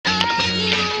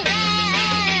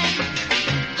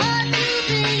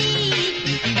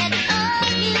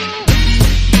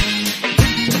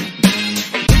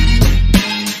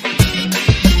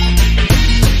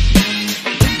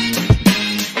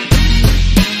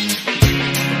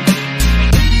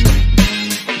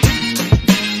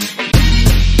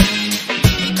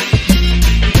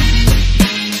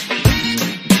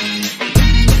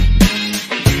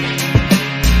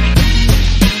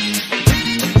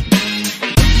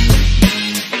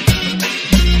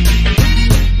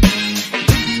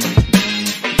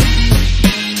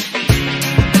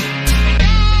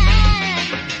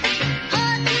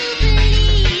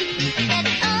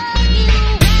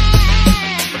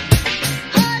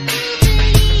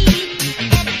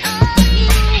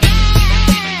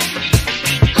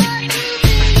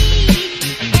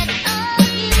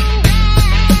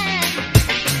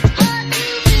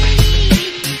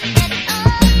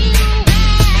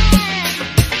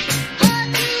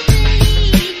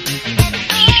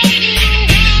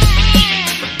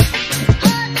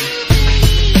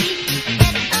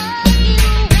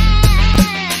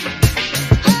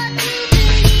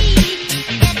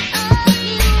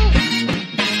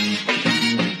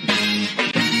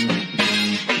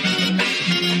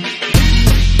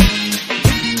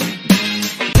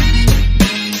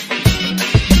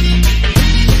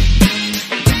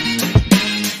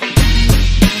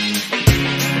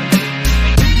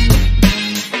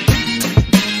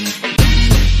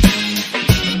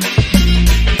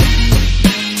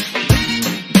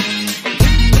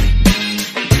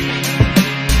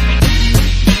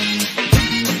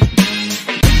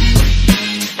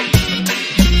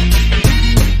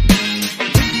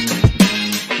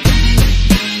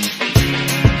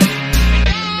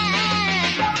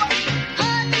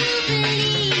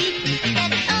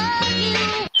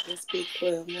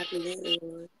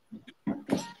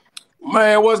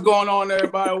Man, what's going on,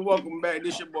 everybody? Welcome back.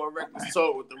 This your boy Reckless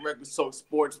Talk with the Reckless Talk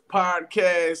Sports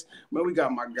Podcast. Man, we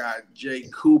got my guy Jay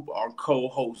Coop, our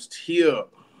co-host here.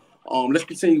 Let's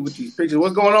continue with these pictures.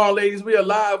 What's going on, ladies? We are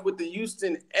live with the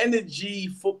Houston Energy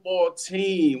football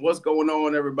team. What's going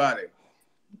on, everybody?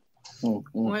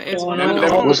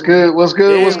 What's good? What's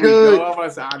good? What's good?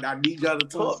 I need y'all to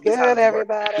talk. What's good,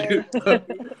 everybody?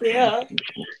 Yeah.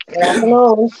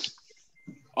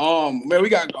 Man, we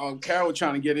got Carol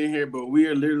trying to get in here, but we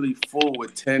are literally full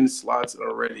with 10 slots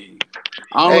already.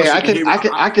 I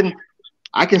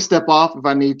can step off if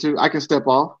I need to. I can step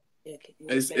off.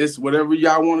 It's whatever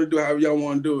y'all want to do, however y'all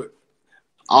want to do it.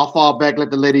 I'll fall back.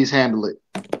 Let the ladies handle it.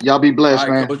 Y'all be blessed,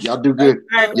 man. Coach. Y'all do good.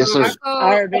 Yes, sir.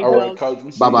 All right,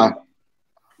 Coach. Bye-bye.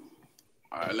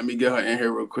 All right, let me get her in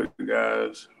here real quick,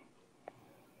 guys.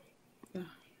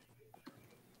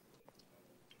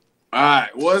 All right,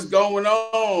 what's going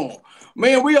on?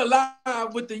 Man, we are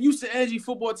live with the Houston Energy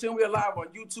football team. We are live on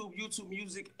YouTube, YouTube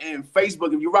Music, and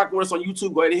Facebook. If you're rocking with us on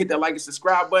YouTube, go ahead and hit that like and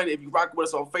subscribe button. If you're rocking with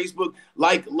us on Facebook,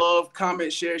 like, love,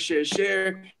 comment, share.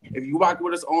 If you rock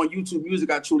with us on YouTube Music,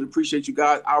 I truly appreciate you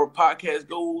guys. Our podcast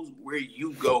goes where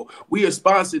you go. We are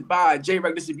sponsored by J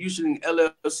Rec Distribution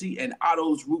LLC and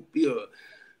Otto's Root Beer.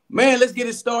 Man, let's get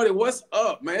it started. What's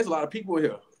up, man? There's a lot of people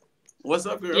here. What's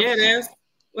up, girl? Yeah, there's.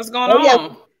 What's going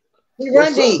on?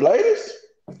 What's up, ladies?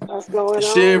 What's going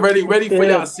on? Shit, ready for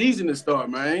y'all season to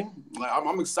start, man. Like,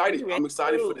 I'm excited. I'm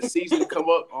excited for the season to come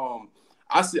up.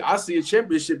 I see a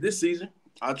championship this season.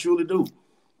 I truly do.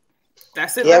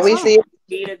 That's it. Yeah, we see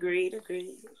it. Agreed.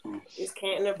 It's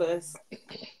Canton or bust.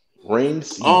 Ring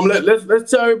season.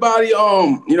 Let's tell everybody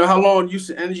you know how long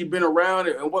Houston Energy been around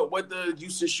and what does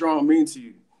Houston Strong mean to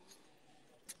you?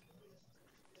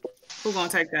 Who's gonna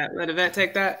take that? Let the vet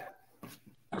take that.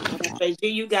 Okay,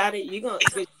 you got it. You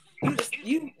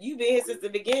been here since the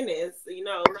beginning, so you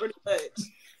know pretty much.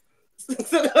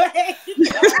 So go ahead.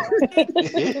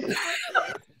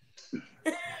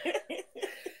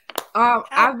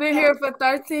 I've been here for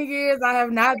 13 years. I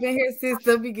have not been here since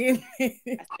the beginning.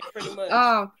 Pretty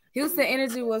much. Houston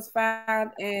Energy was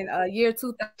founded in year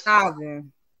 2000.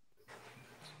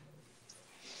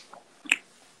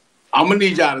 I'm gonna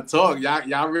need y'all to talk.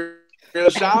 Y'all real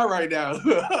shy right now.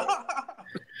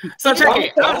 So check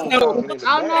it. No.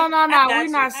 We're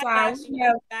not shy.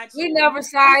 We never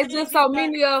shy. It's just so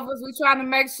many of us. We trying to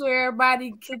make sure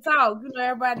everybody can talk. You know,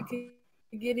 everybody can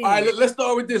get in. All right, let's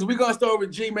start with this. We're gonna start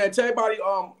with G, man. Tell everybody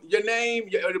your name,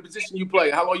 the position you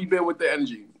play, how long you been with the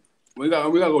Energy. We're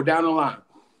gonna go down the line.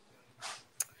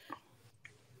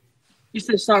 You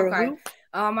said sorry. Okay.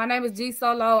 My name is G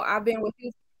Solo. I've been with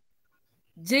you.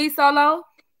 G Solo.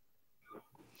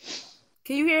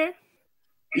 Can you hear?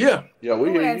 Yeah, we Who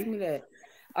hear asked you. me that?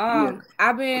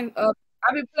 I've been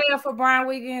playing for Brian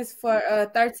Wiggins for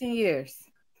 13 years.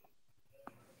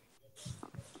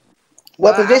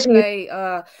 What position?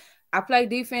 I play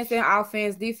defense and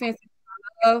offense. Defense is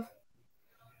my love.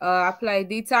 I play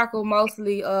D tackle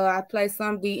mostly. I play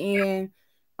some DN.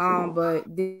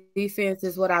 But defense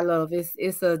is what I love.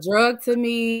 It's a drug to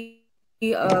me.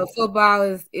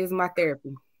 Football is my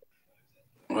therapy.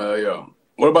 Yeah.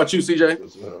 What about you,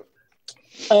 CJ?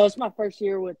 It's my first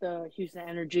year with Houston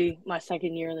Energy, my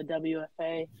second year in the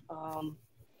WFA. I'm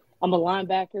a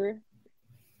linebacker.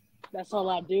 That's all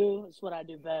I do. It's what I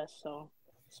do best, so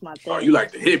it's my thing. Oh, you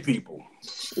like to hit people.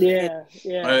 Yeah.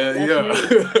 Yeah.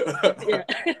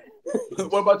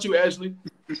 What about you, Ashley?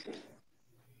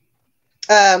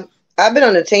 I've been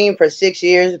on the team for 6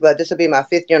 years, but this will be my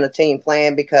 5th year on the team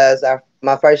playing because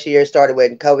my first year started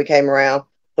when COVID came around,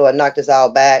 so it knocked us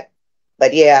all back.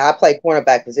 But yeah, I play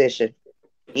cornerback position.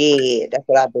 Yeah, that's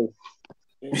what I do.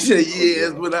 You said, yeah,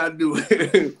 that's what I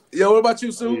do. Yo, what about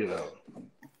you, Sue? Yeah.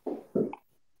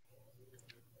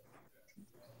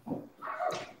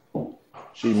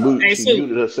 She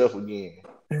muted herself again.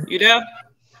 You there?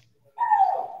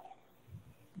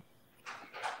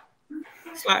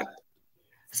 Slide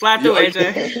through,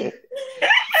 AJ.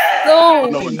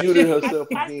 No, she muted herself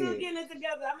I'm still again. getting it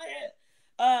together.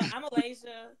 I'm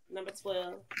Alasia, number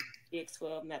 12,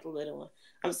 X12, not the little one.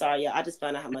 I'm sorry, y'all. I just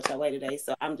found out how much I weigh today,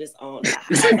 so I'm just on.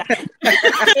 I'm saying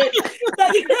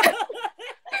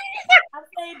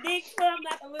big 12,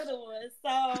 not the little one.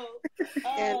 So, this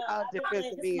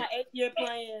is my 8th year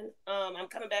playing. I'm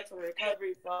coming back from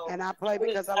recovery, so And I play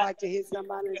because I like to hit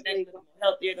somebody's leg.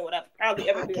 Healthier than what I've probably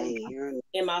ever been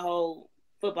in my whole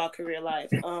football career life.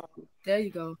 There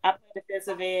you go. I play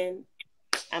defensive end.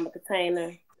 I'm a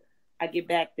container. I get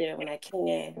back there when I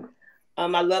can. I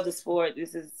love the sport.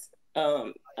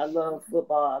 I love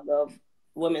football. I love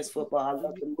women's football. I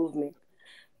love the movement.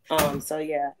 So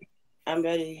yeah, I'm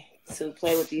ready to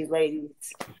play with these ladies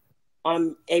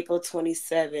on April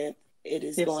 27th. It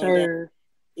is going down.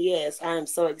 Yes, I am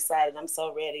so excited. I'm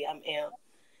so ready. I'm amped.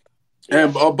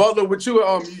 And Butler, with you,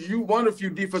 you won a few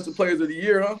defensive players of the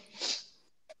year, huh?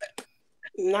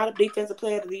 Not a defensive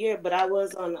player of the year, but I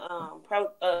was on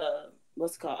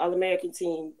what's it called, All-American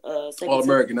team.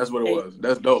 All-American, that's what it was.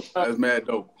 That's dope. That's mad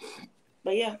dope.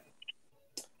 But yeah,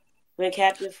 been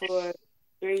captain for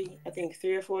 3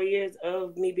 or 4 years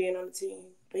of me being on the team.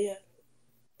 But yeah,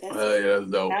 that's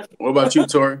dope. What about you,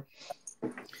 Tori?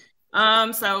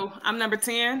 So I'm number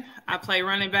 10. I play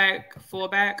running back,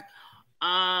 fullback.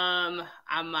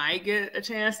 I might get a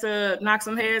chance to knock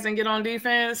some heads and get on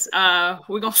defense.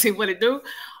 We're gonna see what it do.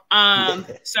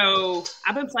 So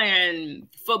I've been playing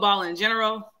football in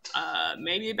general,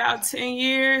 maybe about 10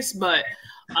 years, but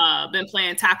been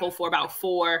playing tackle for about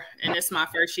 4, and this is my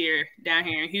first year down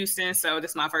here in Houston. So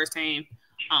this is my first team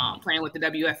playing with the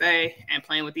WFA and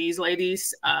playing with these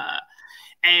ladies.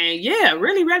 And yeah,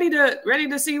 really ready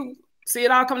to see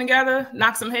it all come together,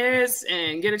 knock some heads,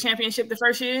 and get a championship the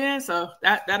first year in. So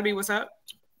that'll be what's up.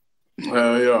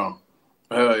 Hell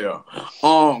yeah.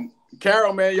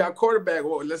 Carol, man, y'all quarterback.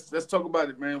 Well, let's talk about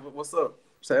it, man. What's up?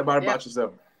 Say about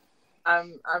yourself.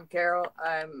 I'm Carol.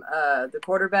 I'm the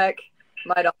quarterback.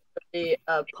 Might also be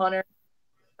a punter.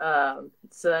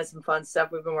 So that's some fun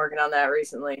stuff. We've been working on that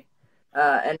recently.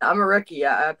 And I'm a rookie.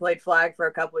 I played flag for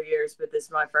a couple of years, but this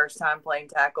is my first time playing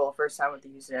tackle, first time with the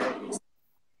Houston Energy.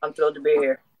 I'm thrilled to be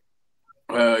here.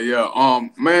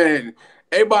 Man,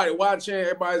 everybody watching,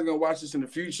 everybody's gonna watch this in the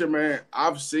future, man.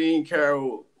 I've seen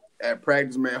Carol at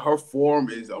practice, man. Her form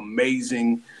is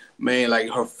amazing, man. Like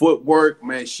her footwork,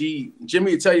 man.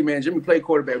 Jimmy will tell you, man. Jimmy played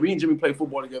quarterback. Me and Jimmy played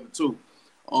football together too.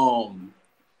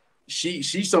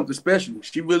 She's something special.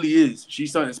 She really is.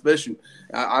 She's something special.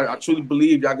 I truly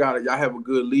believe y'all have a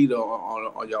good leader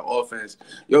on your offense.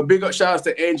 Yo, big up shout outs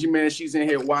to Angie, man. She's in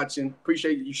here watching.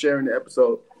 Appreciate you sharing the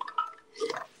episode.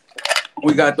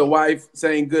 We got the wife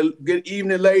saying good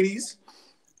evening, ladies.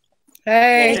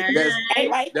 Hey.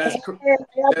 That's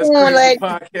Crazy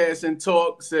Podcast and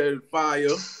Talk, said Fire.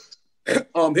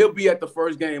 He'll be at the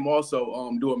first game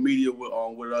also, doing media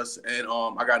with us. And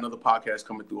I got another podcast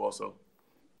coming through also.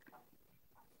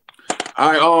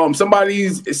 All right, somebody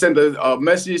sent a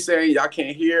message saying y'all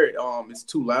can't hear it. It's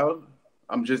too loud.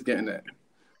 I'm just getting that.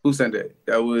 Who sent that?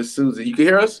 That was Susie. You can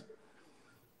hear us?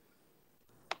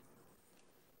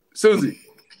 Susie.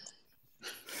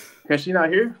 Can she not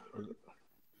hear?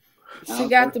 She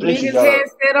got the biggest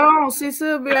headset on. She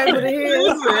should be able to hear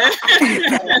us.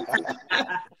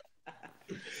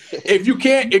 If you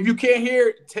can't hear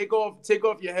it, take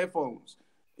off your headphones.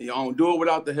 Do it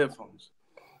without the headphones.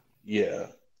 Yeah.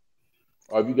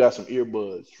 Or if you got some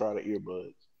earbuds, try the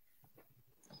earbuds.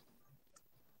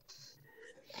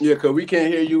 Yeah, because we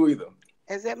can't hear you either.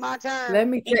 Is it my turn? Let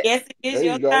me check. Yes, it is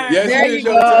your turn. Yes, there it is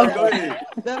you your go. turn. Go ahead.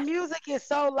 The music is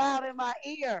so loud in my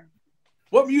ear.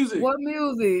 What music? What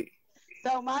music?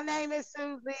 So my name is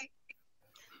Susie.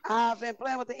 I've been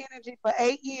playing with the Energy for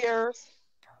 8 years.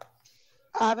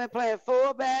 I've been playing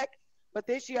fullback, but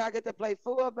this year I get to play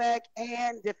fullback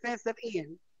and defensive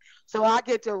end. So I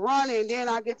get to run and then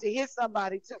I get to hit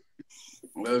somebody too.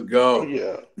 Let's go.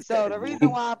 Yeah. So the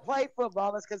reason why I play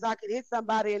football is because I can hit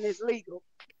somebody and it's legal.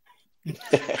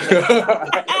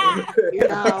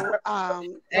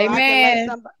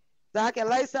 Amen. I can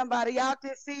lay somebody out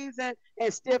this season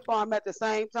and stiff arm at the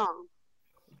same time.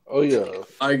 Oh yeah.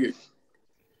 I get.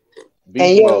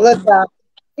 And look,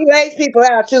 she lays people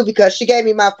out too because she gave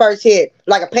me my first hit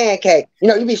like a pancake.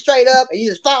 You be straight up and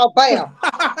you just fall, bam.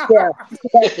 Yeah.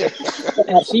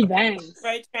 She bangs.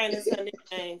 Freight train is her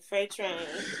nickname. Freight train.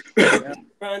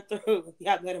 Run through.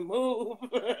 Y'all better move.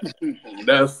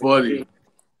 That's funny.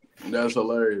 That's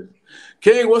hilarious.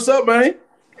 King, what's up, man?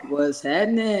 What's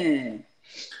happening?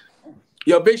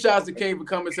 Yo, big shout out to King for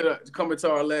coming to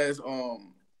our last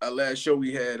show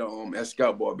we had at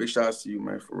Scout Ball. Big shout out to you,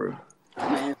 man, for real.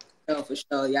 Man, for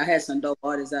sure. Y'all had some dope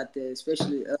artists out there,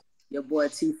 especially your boy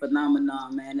T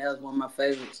Phenomenon, man. That was one of my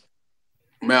favorites.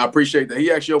 Man, I appreciate that.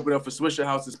 He actually opened up for Swisher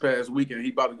House this past weekend.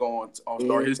 He about to go on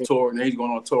start his tour, and then he's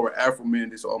going on tour with Afro Men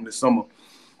this summer.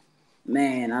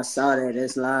 Man, I saw that.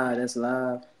 That's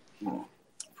live.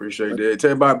 Appreciate that.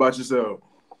 Tell everybody about yourself.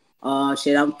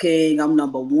 Shit, I'm King. I'm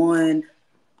number 1.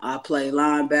 I play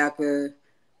linebacker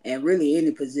and really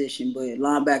any position, but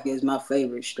linebacker is my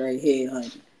favorite, straight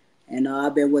headhunter. And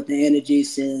I've been with the Energy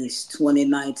since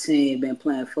 2019. Been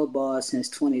playing football since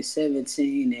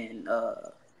 2017. And I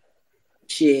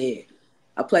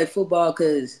play football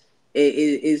because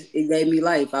it gave me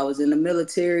life. I was in the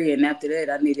military, and after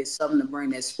that, I needed something to bring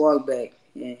that spark back.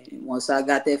 And once I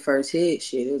got that first hit,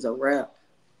 shit, it was a wrap.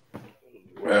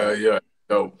 Yeah.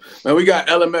 Yo, man, we got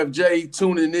LMFJ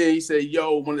tuning in. He said,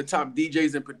 "Yo, one of the top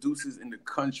DJs and producers in the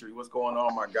country. What's going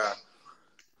on, my guy?"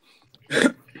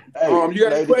 Hey, you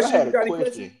got any ladies, questions? I had You got a any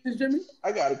question. questions, Jimmy?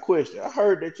 I got a question. I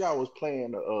heard that y'all was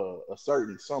playing a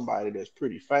certain somebody that's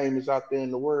pretty famous out there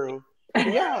in the world.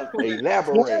 Can y'all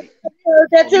elaborate? Heard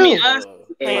that You mean too. us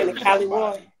playing the certain Cali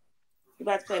War? somebody? We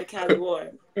about to play the Cali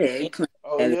War. Yeah, he playing.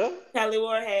 Oh yeah. Cali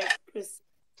War has Chris,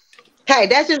 Hey,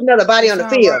 that's just another body on the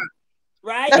Sean field.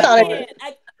 right? That's all that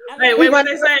Man, Hey, we wait, what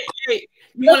run. they say? Hey,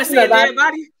 you want to see a dead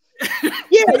body?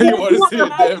 Yeah, You want to see a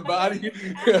dead body?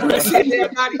 You want to see a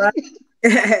dead body?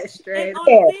 Straight and up.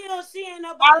 on the field, she ain't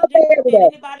nobody different than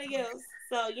anybody else.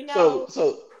 So you know,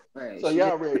 Right. So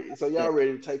y'all ready? So y'all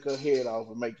ready to take her head off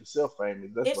and make yourself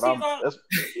famous? That's if what I'm.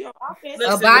 she That's on offense, A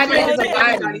Listen, body we is can't a take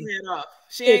body. anybody's head off.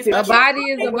 She ain't A special. body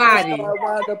is a body.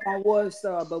 Wound up on one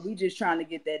star, but we just trying to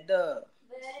get that dub.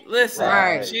 Listen,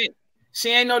 Right. she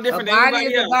ain't no A different than body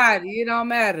anybody is a else. body. It don't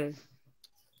matter.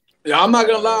 Yeah, I'm not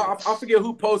gonna lie. I forget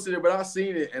who posted it, but I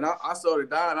seen it and I started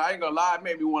dying. I ain't gonna lie. It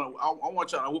made me want to. I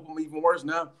want y'all to whoop them even worse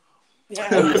now.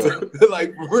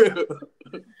 Like for real.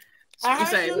 I heard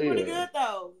say, she was pretty good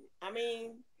though. I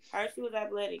mean, I heard she was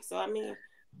athletic. So I mean,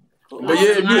 But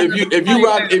yeah,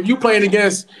 if you playing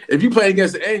against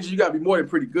the Angels, you gotta be more than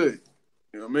pretty good.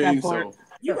 You know what I mean? So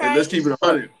let's keep it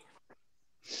 100.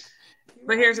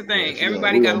 But here's the thing: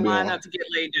 everybody got to line up to get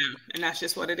laid down, and that's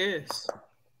just what it is.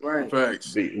 Right.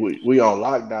 Facts. We on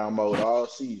lockdown mode all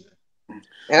season.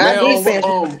 Man,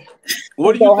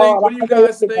 what do you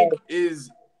guys think is?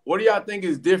 What do y'all think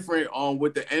is different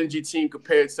with the energy team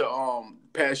compared to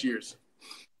past years?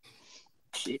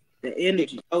 Shit, the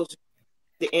energy.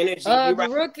 The energy. The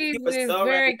rookies is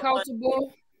very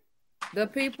coachable. The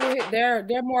people,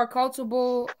 they're more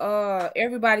coachable.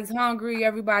 Everybody's hungry.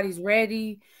 Everybody's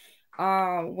ready.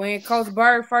 When Coach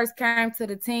Bird first came to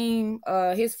the team,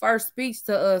 his first speech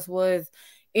to us was,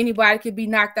 anybody could be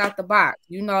knocked out the box.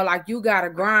 You know, like you gotta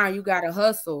grind, you gotta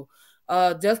hustle.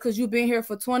 Just because you've been here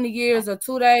for 20 years or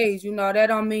 2 days, you know, that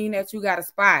don't mean that you got a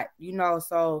spot, you know.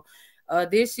 So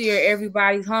this year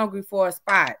everybody's hungry for a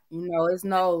spot. You know, it's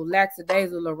no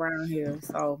lackadaisical around here.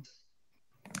 So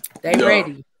they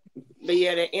ready. But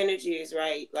yeah, the energy is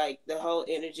right. Like the whole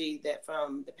energy that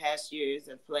from the past years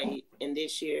have played and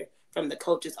this year, from the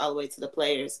coaches all the way to the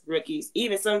players, rookies,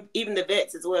 even the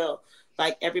vets as well.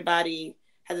 Like everybody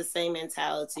has the same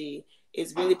mentality.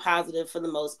 It's really positive for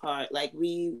the most part. Like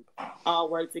we all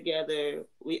work together.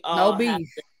 We all no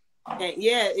beef.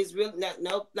 Yeah, it's really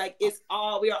no like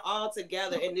we are all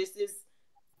together, and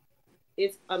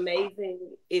it's amazing.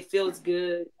 It feels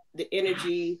good. The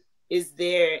energy is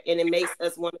there, and it makes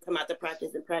us want to come out to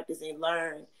practice and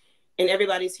learn. And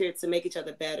everybody's here to make each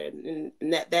other better, and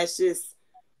that's just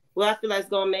what I feel like is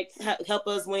gonna help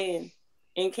us win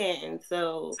in Canton.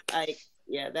 So I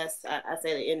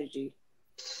say the energy.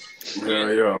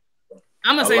 Yeah.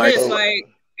 I'm gonna say this, like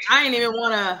I ain't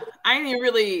even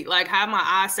really like have my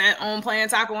eyes set on playing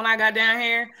tackle when I got down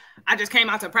here. I just came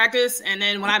out to practice, and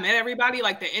then when I met everybody,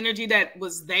 like the energy that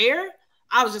was there,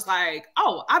 I was just like,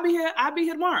 oh, I'll be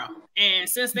here tomorrow. And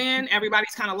since then,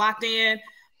 everybody's kind of locked in.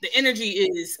 The energy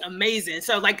is amazing.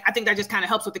 So like I think that just kind of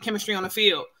helps with the chemistry on the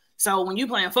field. So when you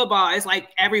playing football, it's like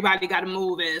everybody got to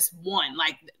move as one.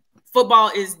 Like football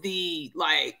is the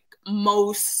like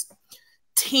most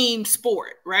team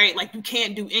sport, right? Like you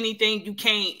can't do anything. You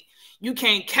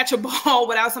can't catch a ball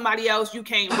without somebody else. You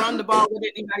can't run the ball with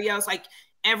anybody else. Like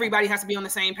everybody has to be on the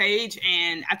same page.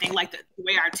 And I think like the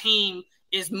way our team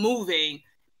is moving,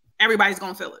 everybody's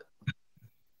gonna feel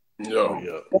it.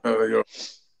 Yo.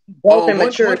 One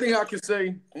thing I can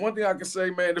say,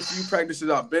 man, the few practices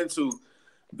I've been to,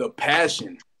 the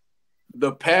passion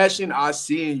I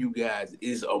see in you guys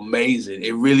is amazing.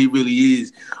 It really, really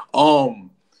is. I'm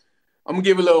gonna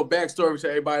give a little backstory to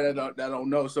everybody that don't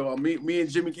know. So me and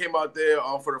Jimmy came out there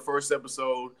for the first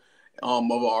episode of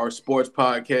our sports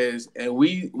podcast, and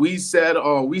we set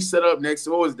up next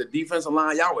to, what was the defensive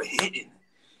line? Y'all were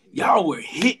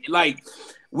hitting. Like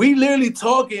we literally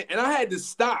talking, and I had to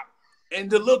stop and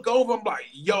to look over. I'm like,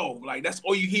 yo, like that's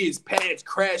all you hear is pads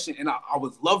crashing, and I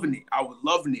was loving it.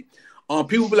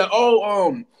 People be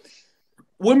like,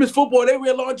 women's football, they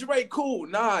wear lingerie, cool.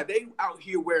 Nah, they out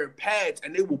here wearing pads,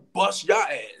 and they will bust your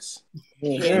ass.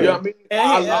 Mm-hmm. You know what I mean?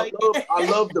 I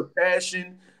love the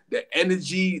passion, the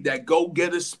energy, that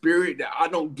go-getter spirit, that I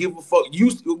don't give a fuck.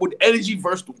 With energy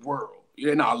versus the world.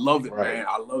 Yeah, and I love it, man.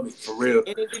 I love it, for real.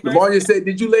 Lamar said,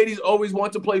 did you ladies always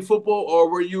want to play football, or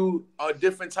were you a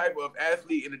different type of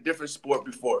athlete in a different sport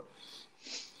before?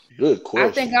 Good question.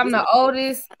 I think I'm the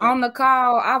oldest on the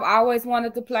call. I've always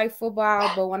wanted to play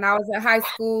football, but when I was in high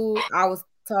school, I was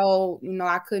told,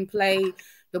 I couldn't play.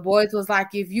 The boys was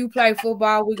like, if you play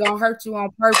football, we're gonna hurt you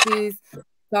on purpose.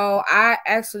 So I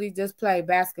actually just played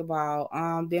basketball.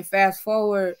 Then fast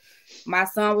forward, my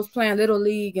son was playing Little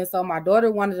League, and so my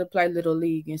daughter wanted to play Little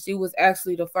League, and she was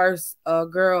actually the first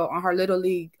girl on her Little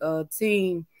League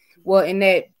team, well, in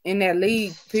that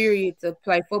league period, to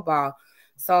play football.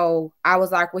 So I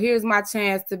was like, well, here's my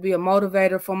chance to be a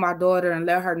motivator for my daughter and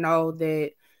let her know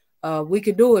that we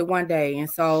could do it one day. And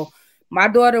so my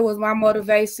daughter was my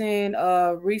motivation,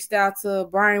 reached out to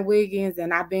Brian Wiggins,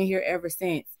 and I've been here ever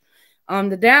since.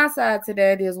 The downside to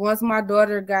that is once my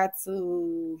daughter got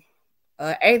to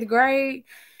 8th grade,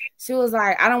 she was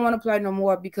like, I don't want to play no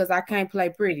more because I can't play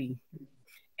pretty.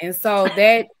 And so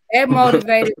that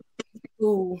motivated me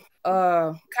to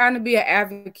kind of be an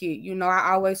advocate.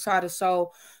 I always try to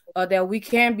show that we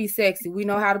can be sexy. We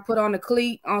know how to put on a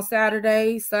cleat on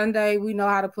Saturday, Sunday, we know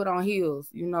how to put on heels,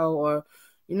 or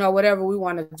whatever we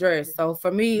want to dress. So for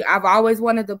me, I've always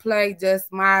wanted to play,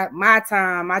 just my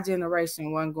time, my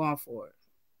generation wasn't going for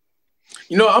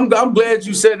it. I'm glad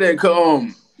you said that, because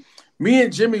me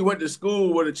and Jimmy went to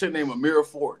school with a chick named Amira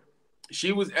Ford.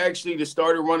 She was actually the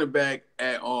starting running back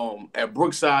at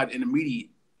Brookside Intermediate.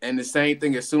 And the same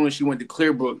thing, as soon as she went to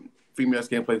Clearbrook, females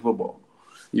can't play football.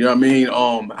 You know what I mean?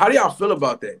 How do y'all feel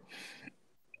about that?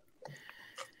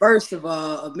 First of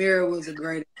all, Amira was a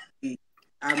great athlete.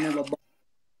 I remember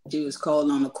she was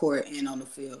cold on the court and on the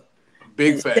field.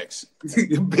 Big facts.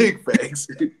 Big facts.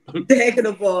 Second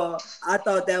of all, I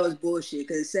thought that was bullshit,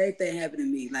 because the same thing happened to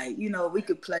me. Like, we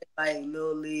could play like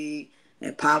Little League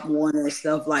and Pop Warner and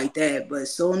stuff like that. But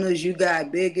as soon as you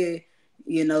got bigger,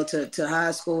 to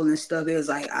high school and stuff, it was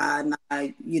like,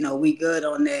 we good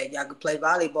on that. Y'all could play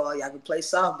volleyball, y'all could play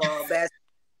softball, basketball,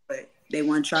 but they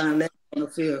weren't trying to let you on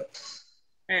the field.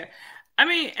 Yeah. I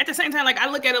mean, at the same time, like, I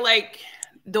look at it like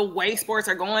the way sports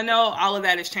are going, though, all of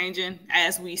that is changing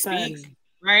as we speak,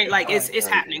 right? Like, it's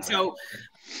happening. So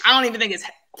I don't even think it's,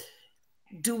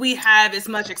 do we have as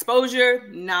much exposure?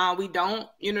 No, we don't.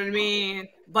 You know what I mean?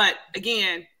 But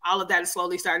again, all of that is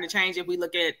slowly starting to change if we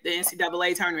look at the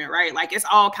NCAA tournament, right? Like, it's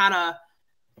all kind of,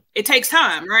 it takes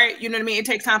time, right? You know what I mean? It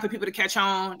takes time for people to catch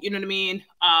on, you know what I mean?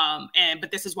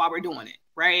 But this is why we're doing it,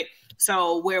 right?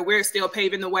 So where we're still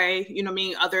paving the way, you know what I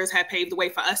mean? Others have paved the way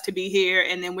for us to be here.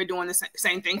 And then we're doing the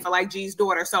same thing for like G's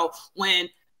daughter. So when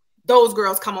those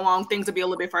girls come along, things will be a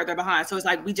little bit further behind. So it's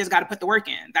like, we just got to put the work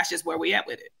in. That's just where we at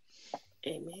with it.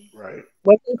 Amen. Right.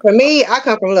 Well, for me, I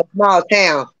come from a little small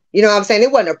town. You know what I'm saying?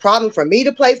 It wasn't a problem for me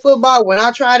to play football when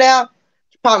I tried out.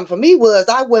 The problem for me was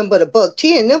I wasn't but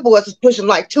 $110. Them boys was pushing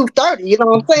like 230. You know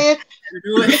what I'm saying?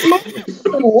 I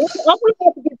wouldn't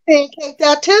have to get kicked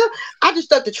out too. I just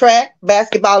stuck to track,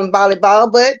 basketball, and volleyball.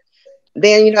 But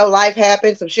then, life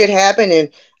happened, some shit happened,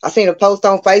 and I seen a post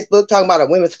on Facebook talking about a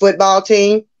women's football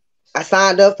team. I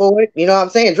signed up for it. You know what I'm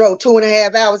saying? Drove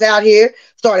 2.5 hours out here.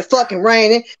 Started fucking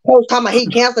raining. Coach talking about he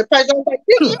canceled practice. I was like,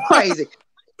 this is crazy.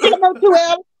 2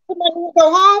 hours. Somebody will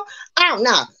go home. I don't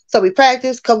know. So we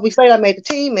practiced. A couple weeks later, I made the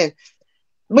team and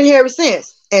been here ever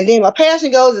since. And then my passion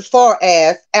goes as far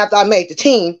as after I made the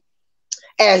team,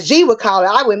 as G would call it,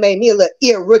 I would make me a little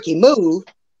ear rookie move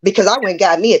because I went and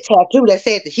got me a tattoo that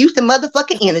said the Houston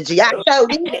motherfucking energy. I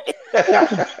showed it.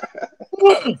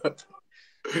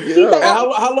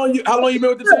 How long you been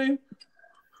with the team?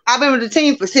 I've been with the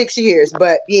team for 6 years,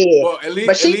 but yeah. Well, at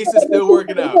least it's still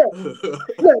working out.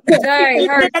 Jay,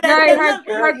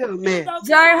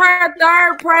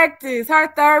 her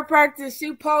third practice,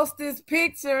 she posted this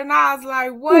picture, and I was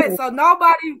like, "What?" So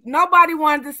nobody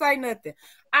wanted to say nothing.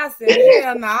 I said,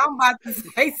 "Hell no, I'm about to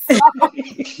say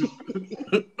something."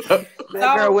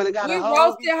 So we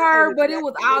roasted her, but it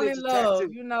was all in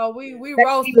love. We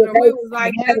roasted her. We was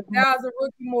like, that was a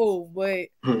rookie move, but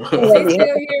she's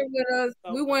still here with us.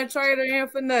 We wouldn't trade her in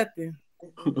for nothing.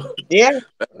 Yeah.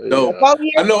 No,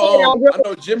 I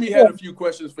know Jimmy had a few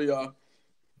questions for y'all.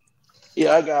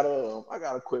 Yeah, I got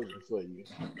a question for you.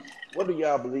 What do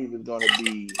y'all believe is going to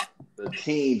be the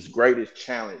team's greatest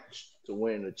challenge to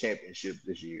win the championship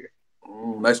this year?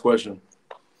 Nice question.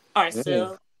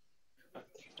 Ourselves.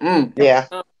 Yeah.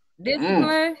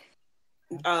 Discipline.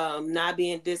 Not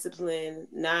being disciplined,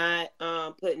 not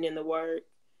putting in the work,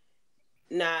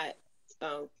 not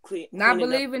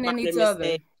believing in each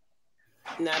other,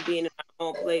 not being in our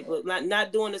own playbook,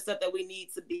 not doing the stuff that we need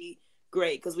to be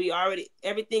great, because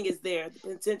everything is there. The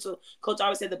potential, coach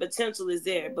always said the potential is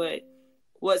there, but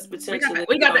what's potential?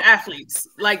 We got the athletes,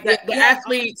 like the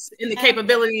athletes and the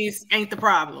capabilities ain't the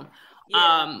problem.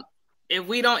 Yeah. if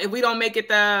we don't make it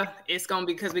there, it's gonna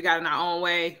be because we got in our own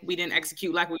way. We didn't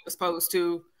execute like we were supposed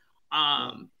to.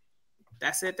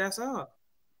 That's it. That's all.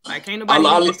 Like, ain't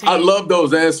nobody. I love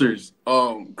those answers.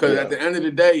 Because at the end of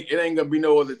the day, it ain't gonna be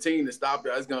no other team to stop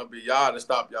y'all. It's gonna be y'all to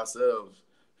stop yourselves.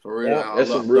 For real. Yeah,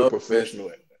 that's some real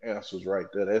professional answers right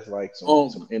there. That's like some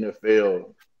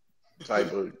NFL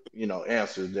type of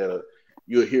answers that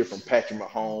you'll hear from Patrick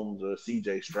Mahomes or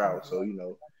CJ Stroud. So I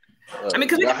mean,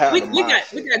 because we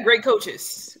got great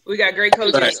coaches. We got great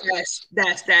coaches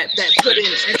that put in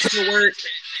extra work,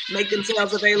 make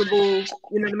themselves available. You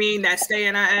know what I mean? That stay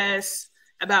in our ass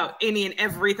about any and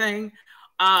everything.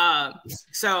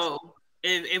 So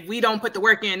if we don't put the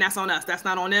work in, that's on us. That's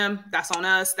not on them. That's on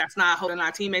us. That's not holding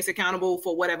our teammates accountable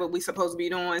for whatever we supposed to be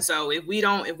doing. So if we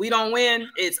don't win,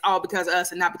 it's all because of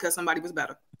us and not because somebody was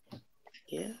better.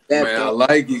 Yeah, man, I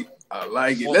like it.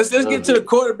 Let's get to the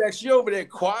quarterback. She over there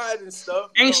quiet and stuff.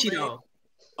 Ain't she though?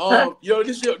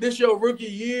 This your rookie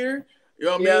year. You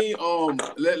know what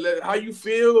I mean? How you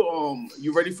feel?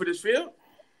 You ready for this field?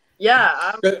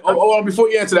 Yeah. Before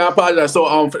you answer that, I apologize.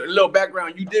 So, for a little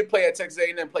background, you did play at Texas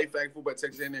A&M, play flag football at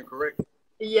Texas A&M, correct?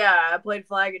 Yeah, I played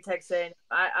flag at Texas A&M.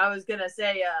 I was gonna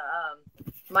say,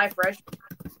 my freshman,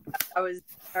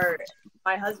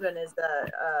 my husband is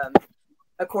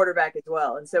a quarterback as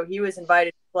well, and so he was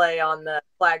invited to play on the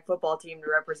flag football team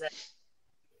to represent.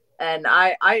 And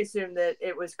I assumed that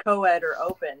it was co-ed or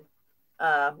open,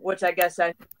 which I guess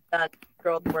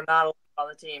girls were not allowed on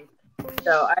the team.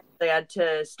 So I actually had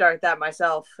to start that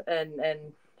myself,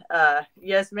 and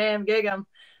yes, ma'am, gig 'em,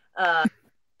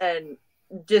 and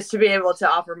just to be able to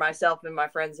offer myself and my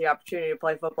friends the opportunity to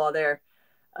play football there.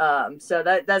 So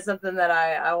that's something that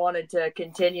I wanted to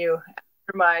continue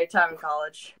after my time in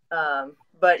college.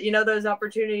 But those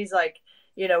opportunities,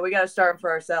 we got to start them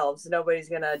for ourselves. Nobody's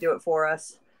gonna do it for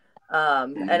us.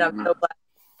 And I'm so glad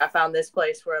I found this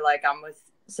place where I'm with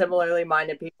similarly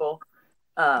minded people,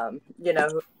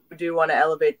 who do want to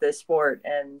elevate this sport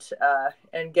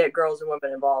and get girls and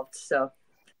women involved. So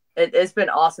it's been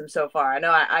awesome so far. I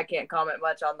know I can't comment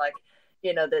much on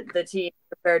the team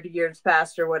compared to years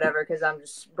past or whatever, because I'm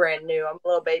just brand new. I'm a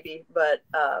little baby, but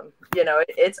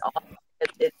it's awesome.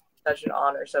 It's such an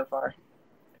honor so far.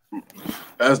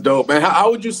 That's dope, man.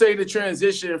 How would you say the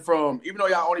transition from, even though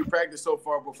y'all only practice so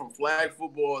far, but from flag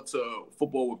football to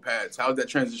football with pads? How's that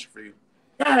transition for you?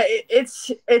 Yeah,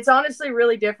 it's honestly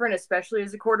really different, especially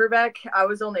as a quarterback. I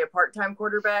was only a part-time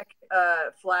quarterback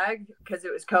flag because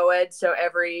it was co-ed, so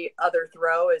every other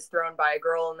throw is thrown by a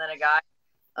girl and then a guy.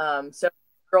 So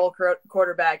girl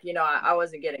quarterback, I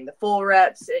wasn't getting the full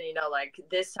reps, and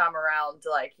this time around,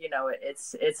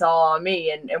 it's all on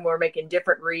me, and we're making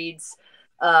different reads.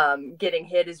 Getting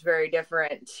hit is very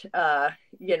different.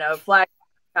 Flag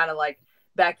kind of like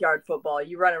backyard football.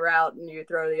 You run a route and you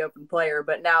throw the open player,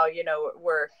 but now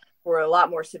we're a lot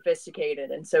more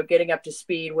sophisticated, and so getting up to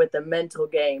speed with the mental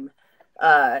game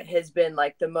has been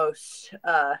the most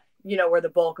where the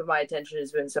bulk of my attention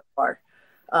has been so far.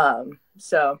 That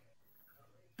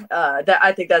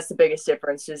I think that's the biggest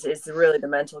difference is really the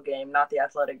mental game, not the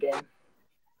athletic game.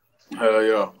 Hell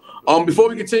yeah. Before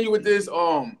we continue with this,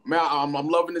 man, I'm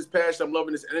loving this passion. I'm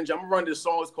loving this energy. I'm gonna run this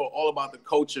song. It's called All About the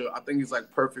Culture. I think it's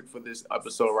perfect for this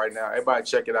episode right now. Everybody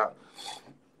check it out.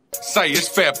 Say it's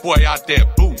Fat Boy out there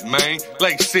boot, man.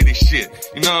 Lake City shit.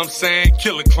 You know what I'm saying?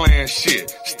 Killer Clan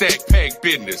shit. Stack pack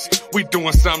business. We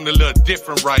doing something a little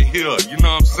different right here. You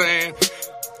know what I'm saying?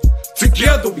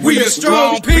 Together we a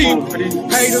strong people.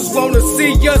 Haters wanna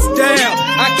see us down.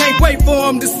 I can't wait for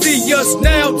them to see us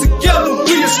now. Together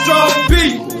we a strong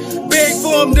people. Beg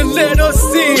for them to let us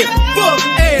in. Fuck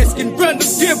asking, run the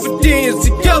dividends.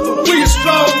 Together we a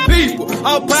strong people.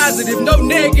 All positive, no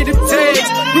negative tags.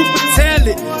 Group of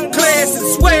talent, class and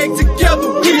swag.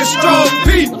 Together we a strong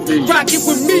people. Rockin'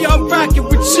 with me, I'm rockin'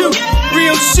 with you.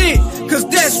 Real shit, cause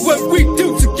that's what we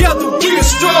do. Together we a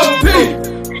strong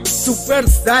people. So where the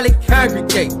solid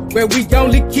congregate, where we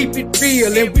only keep it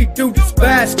real and we do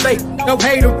despise fake. No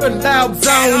hater allowed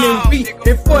zone, and we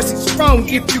enforce it strong.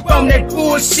 If you on that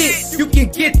bullshit, you can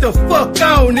get the fuck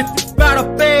on. If you bout a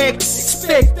bag,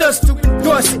 expect us to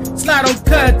endorse it. Slide on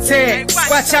contact,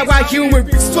 watch how our human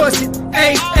resource it.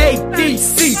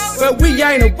 AADC, but we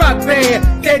ain't a rock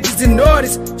band. Legends and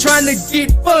artists trying to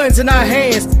get funds in our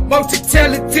hands.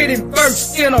 Multi-talented and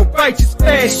versed in a righteous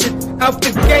fashion. Out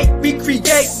the gate, we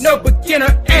create no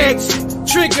beginner action.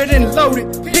 Triggered and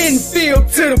loaded, pin filled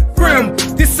to the brim.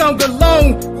 This song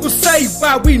alone will say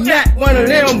why we not one of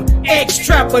them.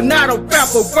 Ex-trapper, not a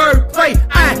rapper, wordplay.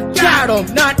 I got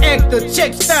 'em, not actor,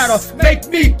 check starter. Make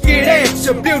me get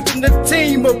extra, building a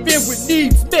team of it with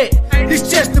needs met.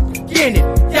 This just the beginning,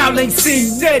 y'all ain't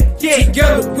seen nothing yet.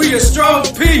 Together we a strong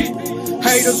people.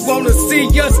 Haters wanna see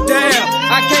us down.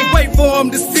 I can't wait for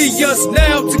them to see us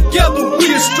now. Together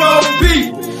we a strong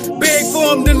people. Beg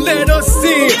for them to let us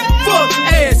in. Fuck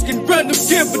asking, run them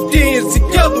dividends.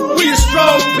 Together we a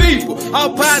strong people.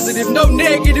 All positive, no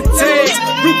negative tags.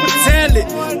 Group of talent,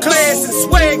 class and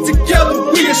swag.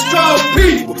 Together we a strong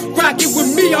people. Rockin'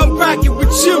 with me, I'm rockin'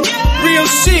 with you. Real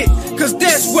shit, cause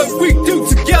that's what we do.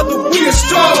 Together we a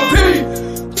strong people.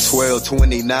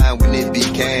 12:29 when it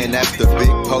began. After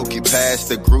Big Pokey passed,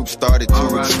 the group started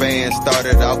to expand.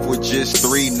 Started off with just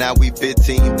 3, now we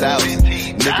 15,000.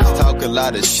 Niggas talk a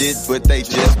lot of shit, but they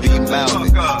just be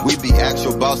mouthin'. We be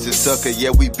actual bosses, sucker, yeah,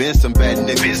 we been some bad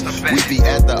niggas. We be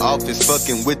at the office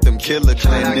fucking with them Killer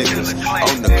Clan niggas.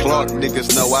 On the Clark,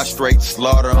 niggas know I straight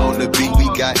slaughter on the beat. We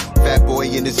got Fat Boy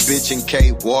in this bitch and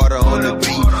K Water on the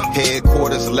beat.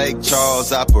 Headquarters Lake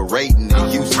Charles operating in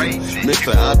Houston.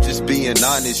 Mister, I'm just being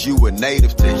honest, you a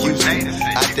native to Houston.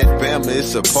 Out that Bama,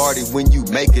 it's a party when you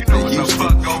make it to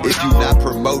Houston. If you not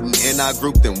promoting in our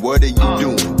group, then what are you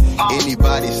doing?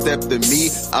 Anybody step to me,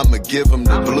 I'ma give them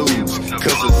the blues.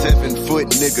 Cause a 7-foot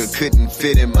nigga couldn't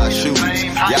fit in my shoes.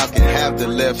 Y'all can have the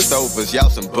leftovers, y'all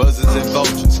some buzzers and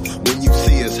vultures. When you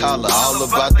see us holler all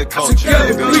about the culture.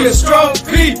 Together we a strong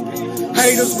people.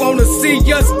 Haters wanna see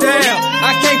us down.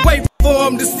 I can't wait for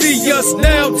them to see us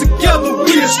now. Together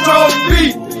we a strong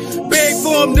people. Beg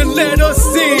for them to let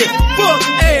us in. Fuck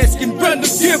asking, run them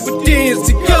dividends.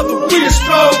 Together we a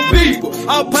strong people.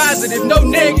 All positive, no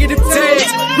negative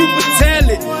tags. Group of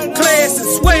talent, class and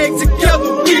swag.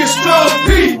 Together we a strong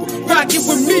people. Rockin'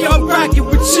 with me, I'm rockin'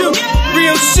 with you.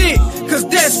 Real shit, cause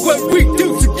that's what we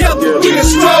do. Together we a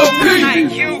strong people.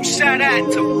 Thank you, shout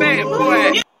out to Fat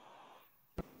Boy.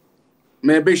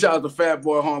 Man, big shout out to Fat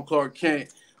Boy, home Clark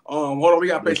Kent. Hold on, we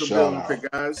gotta pay some bills real quick,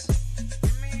 guys.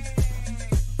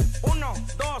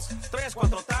 3, 4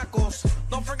 tacos.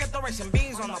 Don't forget the rice and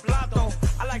beans on the plato.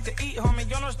 I like to eat, homie,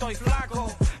 yo no estoy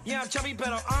flaco. Yeah, I'm chubby,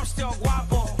 pero I'm still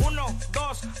guapo. 1, 2,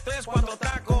 3, 4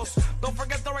 tacos. Don't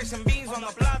forget the rice and beans on the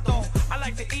plato. I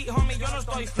like to eat, homie, yo no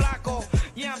estoy flaco.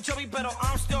 Yeah, I'm chubby, pero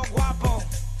I'm still guapo.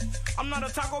 I'm not a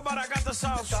taco, but I got the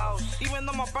sauce. Even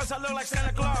though my pants look like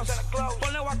Santa Claus.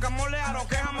 Ponle guacamole, I don't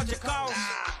care how much it costs.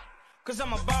 Cause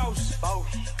I'm a boss.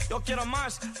 Yo quiero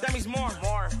más, that means more.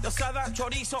 Yo sada,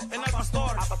 chorizo, and al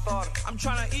pastor. I'm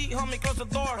trying to eat, homie, close the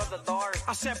door.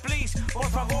 I said, please, por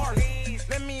favor.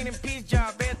 Let me eat in peace,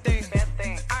 ya vete.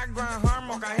 I grind hard,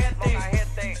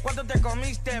 mocajete. ¿Cuánto te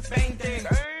comiste? 20.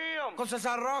 Con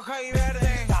salsa roja y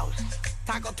verde.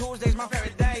 Taco Tuesday's my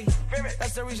favorite day.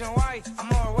 That's the reason why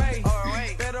I'm overweight.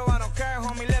 Pero I don't care,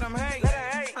 homie, let them hate.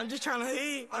 I'm just trying to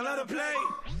eat another plate.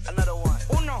 Another one.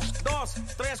 1, 2, 3,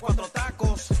 4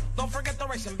 tacos. Don't forget the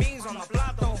rice and beans on the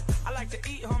plato. I like to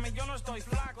eat, homie, yo no estoy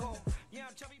flaco. Yeah,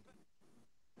 I'm chubby.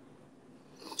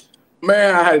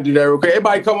 Man, I had to do that real quick.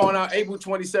 Everybody come on out April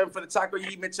 27th for the Taco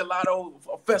y Michelado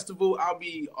Festival. I'll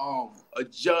be a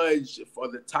judge for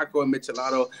the Taco and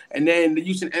Michelado. And then the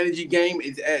Houston Energy game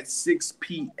is at 6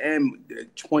 p.m. the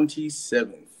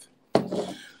 27th.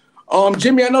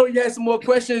 Jimmy, I know you had some more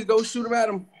questions. Go shoot them at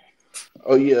them.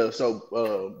 Oh, yeah.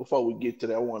 So before we get to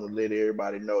that, I want to let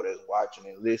everybody know that's watching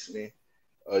and listening.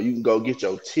 You can go get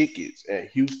your tickets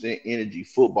at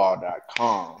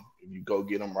HoustonEnergyFootball.com. If you go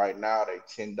get them right now, they're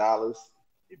 $10.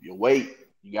 If you wait,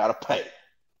 you got to pay.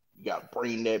 You got to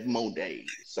bring that Monday.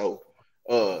 So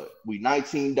we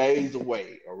 19 days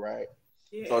away, all right?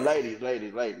 Yeah. So ladies,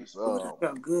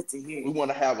 good to hear. We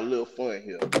want to have a little fun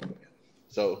here.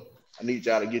 So I need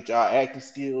y'all to get y'all acting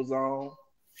skills on,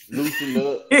 loosen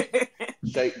up,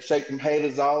 shake them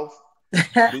haters off,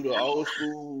 do the old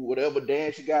school, whatever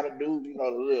dance you got to do, you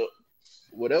know, the little,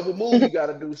 whatever move you got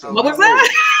to do. So what was that?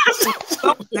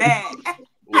 So bad.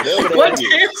 Whatever that what is,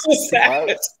 dance was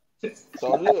that? right?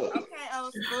 So look, Okay,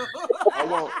 old school. I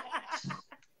want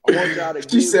y'all to.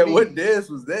 She said, "What dance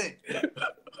was that?"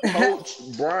 Coach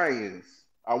Brian's.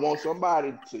 I want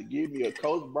somebody to give me a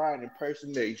Coach Brian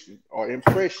impersonation or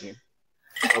impression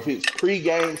of his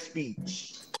pregame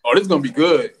speech. Oh, this is gonna be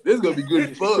good. This is gonna be good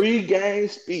as fuck. Pregame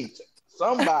speech.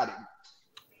 Somebody.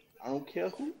 I don't care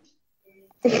who.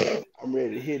 I'm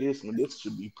ready to hear this one. This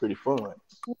should be pretty fun.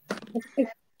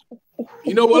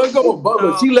 You know what? Let's go with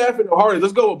Butler. She laughing the hardest.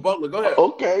 Let's go with Butler. Go ahead.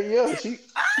 Okay, yeah.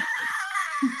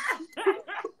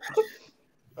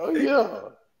 Oh, yeah.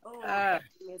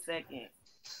 Give me a second.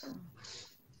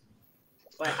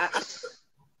 But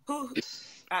who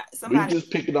We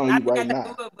just picking on you right now.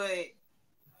 Do it, but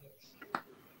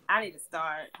I need to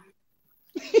start.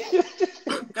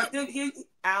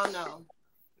 I don't know.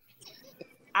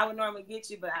 I would normally get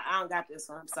you, but I don't got this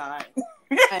one. I'm sorry.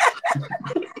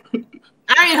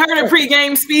 I ain't heard a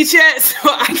pregame speech yet, so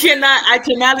I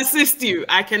cannot assist you.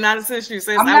 I cannot assist you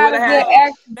since I'm I not would a have good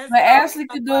actor, but Ashley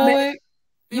could do it.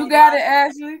 You got it,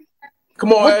 Ashley.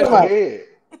 Come on, Ashley.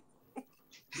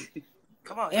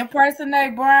 Come on.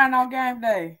 Impersonate Brian on game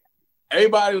day.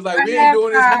 Everybody was like, we ain't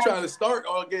doing this. We trying to start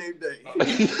on game day.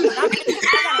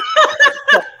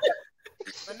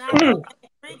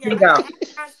 Here we go.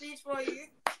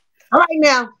 All right,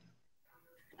 now,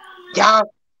 y'all,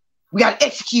 we got to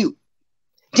execute.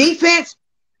 Defense,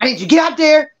 I need you to get out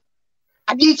there.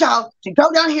 I need y'all to go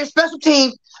down here, special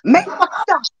teams, make a fucking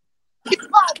stop. Get the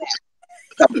ball back.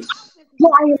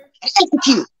 Go out here and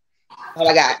execute. All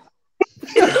I got.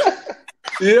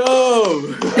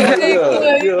 Yo.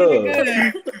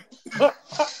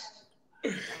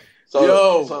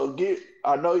 So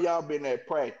I know y'all been at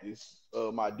practice,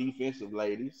 my defensive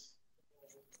ladies.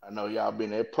 I know y'all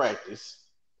been at practice.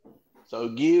 So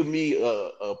give me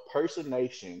a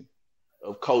personation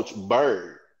of Coach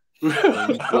Bird. What's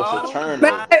a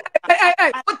turnover? Hey,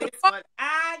 what the fuck?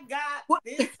 I got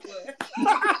this one.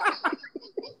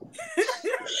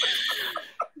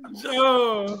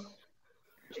 Joe.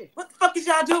 What the fuck is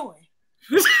y'all doing?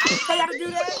 I didn't tell y'all to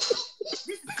do that. This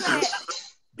is sad.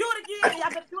 Do it again. Y'all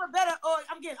better do it better, or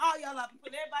I'm getting all y'all up and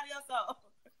putting everybody else off.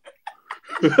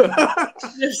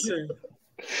 Listen.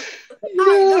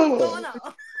 What's going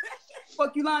on?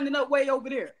 Fuck you lining up way over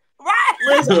there. Right.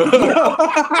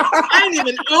 I ain't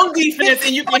even on defense,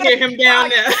 and you can hear him down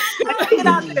there. Get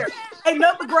out there. Hey,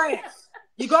 number grass.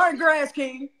 You guarding grass,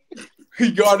 King.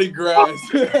 He guarding grass.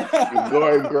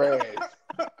 Guarding grass.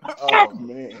 Oh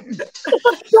man.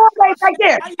 What's going on back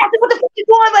there? I said, what the fuck is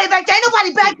going on back there? Ain't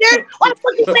nobody back there. Why the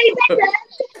fuck you stay back there?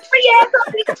 Free ass up.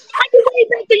 How you way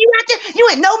back there? You out there? You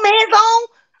in no man's zone?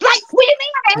 Like, what do you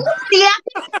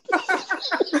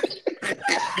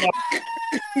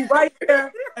mean? Right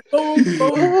there. Boom,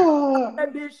 boom.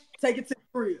 That bitch, take it to the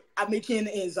crib. I meet you in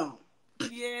the end zone.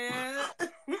 Yeah.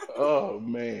 Oh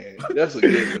man, that's a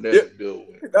good one. That's a good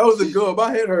one. That was a good one.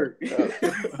 My head hurt.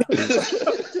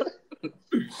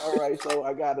 All right, so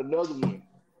I got another one.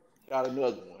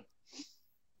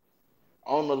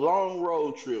 On the long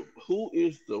road trip, who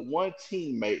is the one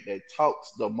teammate that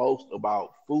talks the most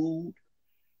about food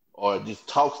or just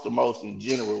talks the most in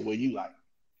general where you like,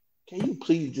 can you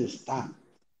please just stop?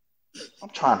 I'm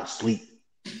trying to sleep.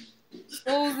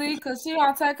 Susie, because she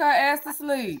gonna take her ass to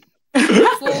sleep. Susie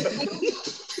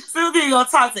gonna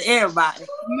talk to everybody.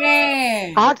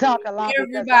 Man. I talk a lot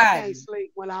because I can't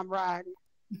sleep when I'm riding.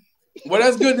 Well,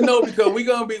 that's good to know because we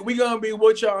gonna be with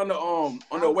y'all on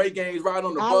the away games, riding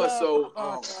on the bus. So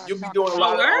you'll be doing a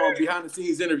lot of behind the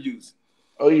scenes interviews.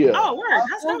 Oh yeah. Oh word.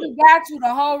 Susie got you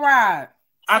the whole ride.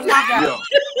 I got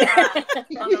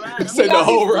you. Say the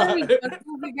whole ride.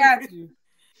 Susie got you.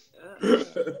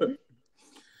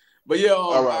 But yeah,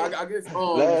 right. I guess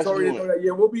sorry to know that.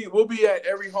 Yeah, we'll be at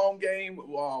every home game.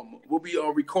 We'll be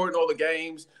recording all the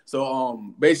games.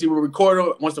 So basically we'll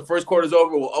record once the first quarter's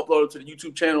over. We'll upload it to the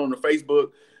YouTube channel and the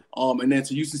Facebook, and then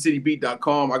to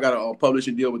HoustonCityBeat.com. I got a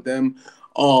publishing deal with them.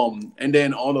 And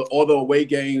then all the away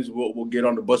games, we'll get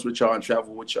on the bus with y'all and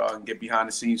travel with y'all and get behind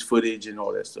the scenes footage and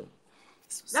all that stuff.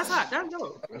 That's hot. That's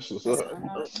dope. That's what's up.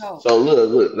 So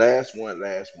look, last one.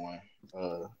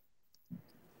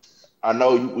 I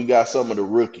know we got some of the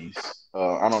rookies.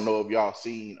 I don't know if y'all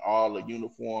seen all the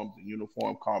uniforms and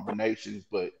uniform combinations,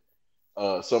 but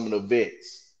some of the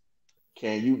vets.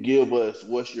 Can you give us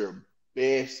what's your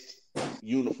best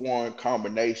uniform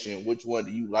combination? Which one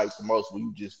do you like the most when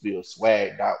you just feel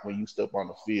swagged out when you step on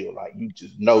the field? Like you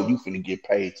just know you finna get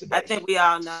paid today. I think we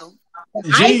all know.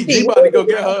 G about to go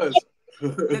get hers.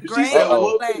 The gray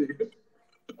Uh-oh. black.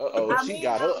 She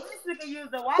got up. I wish we could use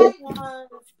the white ones,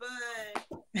 but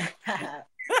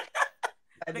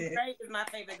the gray is my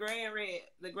favorite. The gray and red.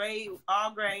 The gray,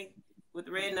 all gray with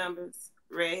red numbers,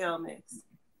 red helmets.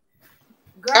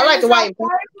 Gray I like the white.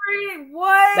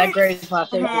 What? That gray is my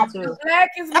favorite too.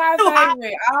 Black is my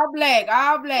favorite.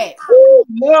 All black.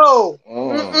 No.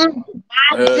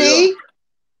 See?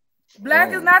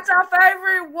 Black is not your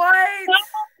favorite. What?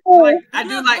 I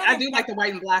do like the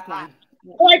white and black one.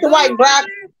 I like the white and black.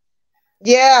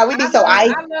 Yeah, we be so I ice.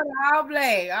 love all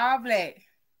black.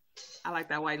 I like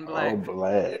that white and black. Oh,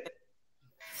 black.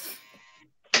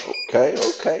 Okay.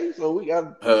 So we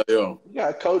got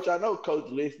Coach. I know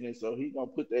Coach listening, so he's gonna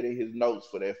put that in his notes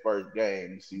for that first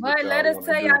game. But let us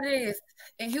tell y'all this: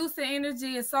 and Houston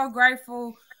Energy is so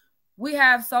grateful we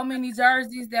have so many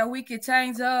jerseys that we could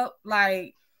change up.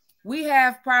 Like we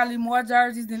have probably more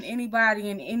jerseys than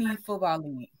anybody in any football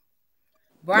league.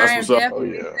 Brian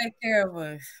definitely take care of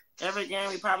us. Every game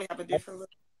we probably have a different look.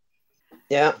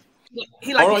 Yeah.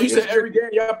 He like you said every game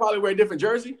y'all probably wear a different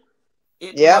jersey?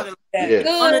 Yeah. If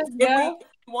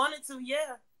we wanted to, yeah.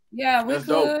 Yeah, we That's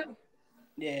could. dope.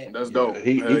 Yeah. That's dope.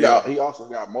 He also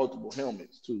got multiple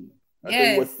helmets too.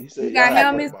 Yes. He said we got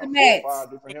helmets to match. 4 or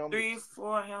 5 different helmets. 3 or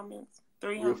 4 helmets.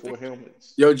 3 or 4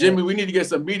 helmets. Yo, Jimmy, we need to get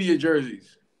some media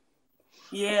jerseys.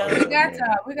 Yeah. We got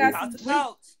y'all. We got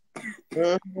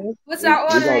what's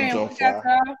y'all ordering? We got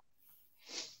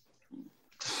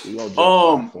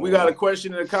y'all. We got a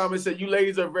question in the comments that you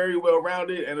ladies are very well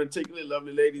rounded and articulate,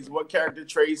 lovely ladies. What character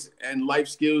traits and life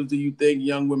skills do you think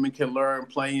young women can learn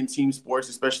playing team sports,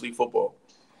 especially football?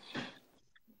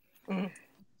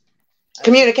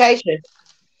 Communication.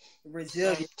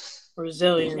 Resilience.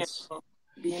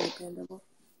 Being dependable.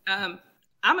 I'm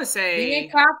gonna say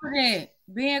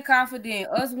being confident.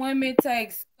 Us women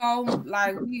take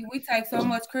we take so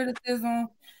much criticism.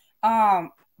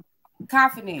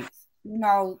 Confidence. You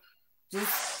know,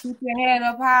 just keep your head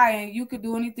up high and you can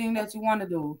do anything that you want to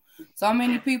do. So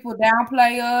many people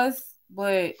downplay us,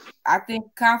 but I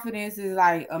think confidence is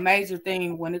like a major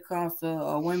thing when it comes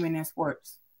to women in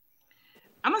sports.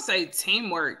 I'm gonna say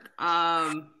teamwork,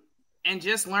 and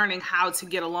just learning how to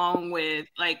get along with,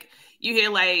 like, you hear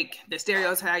like the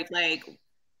stereotype, like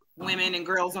women and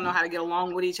girls don't know how to get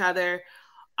along with each other.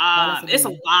 It's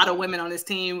a lot of women on this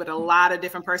team with a lot of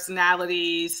different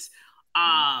personalities,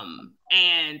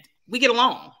 and we get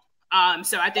along.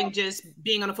 So I think just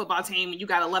being on a football team, you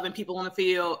got 11 people on the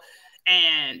field,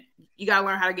 and you got to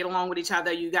learn how to get along with each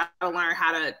other. You got to learn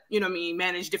how to,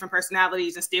 manage different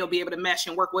personalities and still be able to mesh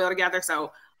and work well together.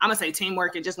 So I'm going to say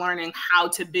teamwork and just learning how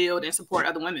to build and support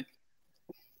other women.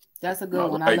 That's a good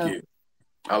one. I like it.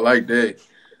 I like that.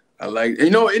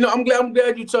 I'm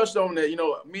glad you touched on that.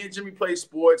 Me and Jimmy play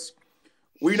sports.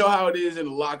 We know how it is in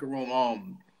the locker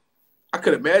room. I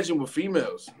could imagine with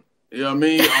females. You know what I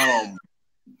mean?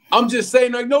 I'm just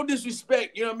saying, like, no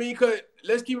disrespect, you know what I mean? Because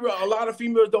let's keep it real, a lot of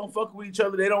females don't fuck with each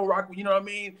other. They don't rock with, you know what I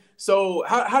mean? So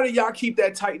how do y'all keep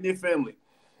that tight-knit family?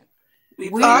 We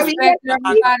respect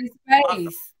everybody's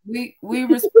space. We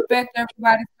respect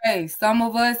everybody's space. Some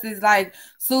of us is like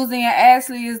Susie and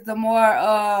Ashley is the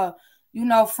more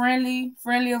friendly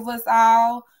of us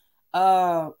all.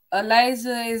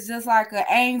 Alasia is just like an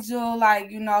angel,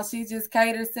 like, she just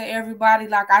caters to everybody.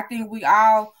 Like, I think we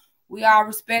all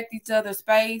respect each other's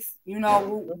space. We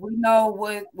know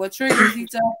what triggers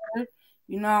each other.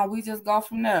 We just go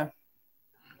from there.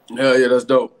 Yeah, that's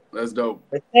dope. That's dope.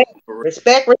 Respect.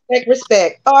 RESPECT.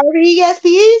 And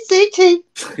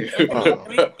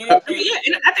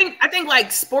I think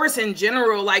like sports in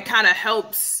general, like, kind of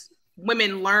helps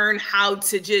women learn how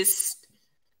to just,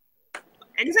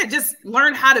 like I said, just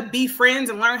learn how to be friends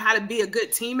and learn how to be a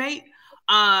good teammate.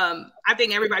 I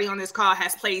think everybody on this call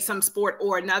has played some sport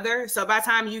or another. So by the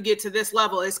time you get to this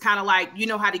level, it's kind of like, you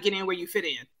know how to get in where you fit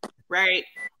in, right?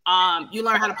 You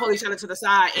learn how to pull each other to the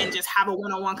side and just have a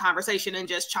one-on-one conversation and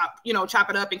just chop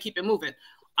it up and keep it moving.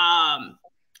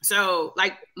 So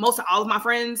like most of all of my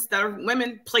friends that are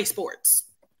women play sports.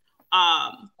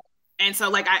 And so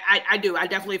like I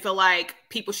definitely feel like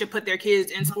people should put their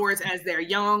kids in sports as they're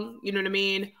young. You know what I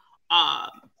mean?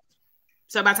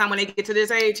 So by the time when they get to this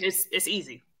age, it's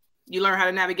easy. You learn how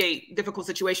to navigate difficult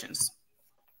situations.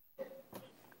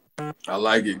 I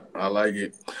like it.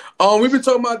 We've been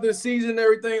talking about this season and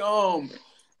everything.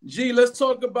 G, let's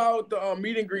talk about the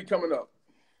meet and greet coming up.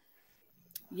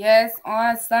 Yes,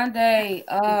 on Sunday.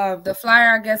 The flyer,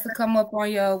 I guess, will come up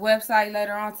on your website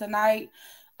later on tonight.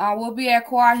 We'll be at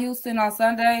Quad Houston on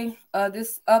Sunday,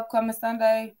 this upcoming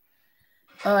Sunday.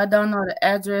 I don't know the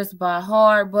address by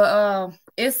heart, but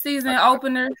it's season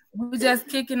opener. We're just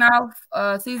kicking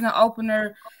off season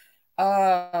opener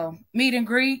meet and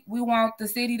greet. We want the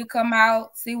city to come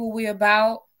out, see what we're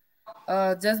about,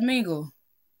 just mingle.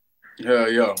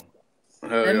 Hell yeah.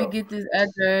 Let me get this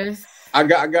address. I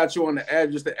got you on the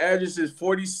address. The address is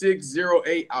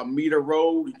 4608 Alameda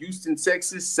Road, Houston,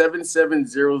 Texas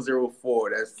 77004.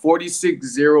 That's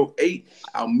 4608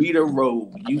 Alameda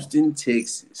Road, Houston,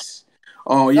 Texas.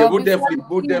 Oh yeah, we'll definitely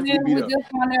be there. We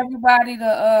just want everybody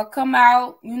to come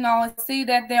out, and see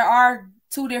that there are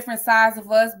two different sides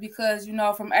of us, because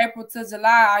from April to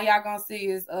July, all y'all gonna see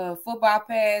is football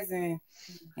pads and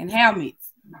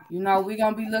helmets. We're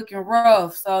gonna be looking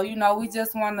rough. So we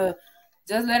just want to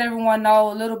just let everyone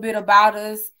know a little bit about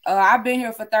us. I've been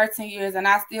here for 13 years and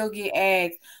I still get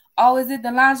asked, oh, is it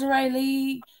the lingerie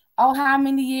league? oh, how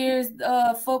many years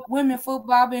women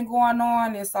football been going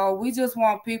on, and so we just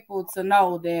want people to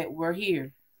know that we're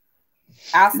here.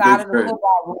 Outside of the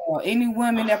football world, any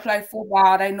women that play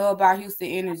football, they know about Houston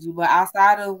Energy, but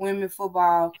outside of women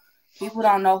football, people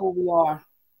don't know who we are.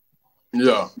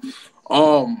 Yeah.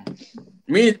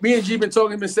 Me and G been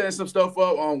talking, been setting some stuff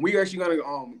up. We actually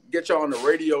gonna get y'all on the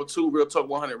radio too, Real Talk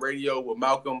 100 Radio with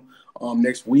Malcolm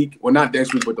next week. Well, not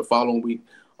next week, but the following week.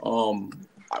 I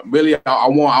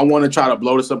want to try to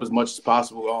blow this up as much as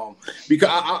possible. Because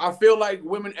I feel like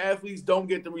women athletes don't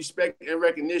get the respect and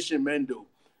recognition men do.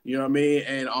 You know what I mean?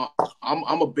 And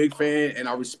I'm a big fan, and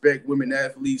I respect women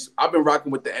athletes. I've been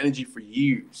rocking with the energy for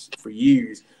years.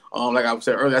 Like I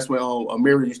said earlier, that's when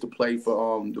Amira used to play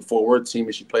for the Fort Worth team,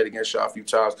 and she played against y'all a few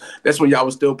times. That's when y'all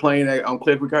was still playing at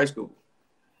Clear Creek High School.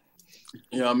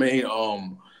 You know what I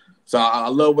mean? So I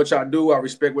love what y'all do. I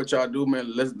respect what y'all do,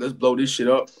 man. Let's blow this shit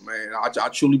up, man. I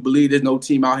truly believe there's no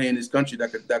team out here in this country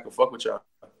that could fuck with y'all.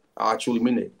 I truly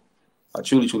mean it. I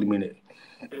truly mean it.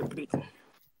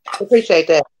 Appreciate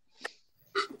that.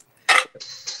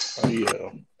 Oh, yeah.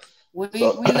 We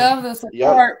love the support.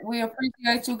 Yeah. We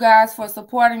appreciate you guys for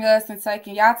supporting us and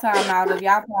taking y'all time out of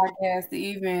y'all podcast to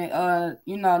even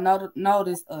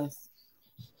notice us.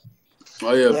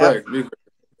 Oh yeah, yep.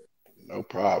 No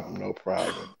problem.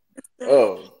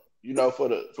 Oh, for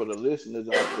the listeners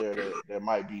out there that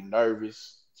might be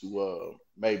nervous to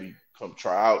maybe come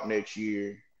try out next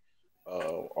year,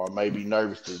 or maybe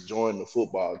nervous to join the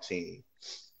football team.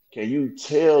 Can you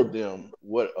tell them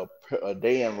what a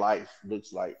day in life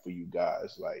looks like for you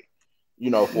guys? Like,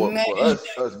 for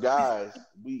us guys,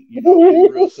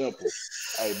 it's real simple.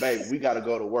 Hey, baby, we got to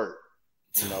go to work.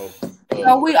 We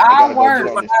all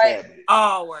work.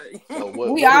 All work.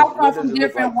 So we all come from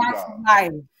different walks of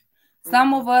life.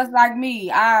 Some of us, like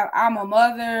me, I'm a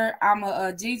mother. I'm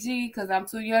a Gigi because I'm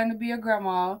too young to be a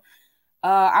grandma.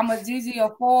 I'm a Gigi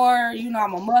of 4.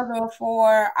 I'm a mother of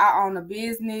 4. I own a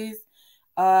business.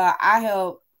 I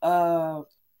help.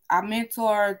 I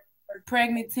mentor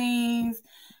pregnant teens.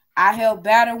 I help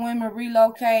battered women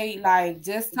relocate. Like,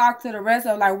 just talk to the rest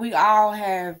of. Like, we all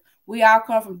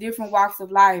come from different walks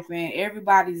of life, and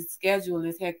everybody's schedule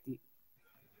is hectic.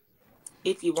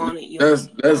 If you want it,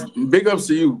 that's big ups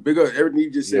to you. Big up everything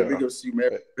you just said. Big ups to you,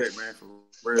 man.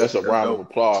 That's a round of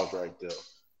applause right there.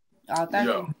 Oh, thank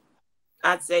you.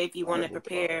 I'd say if you want to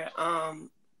prepare,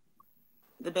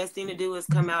 the best thing to do is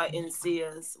come out and see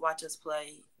us, watch us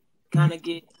play, kind of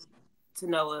get to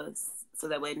know us, so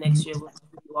that way next year we'll know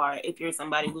who you are. If you're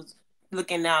somebody who's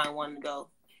looking now and wanting to go,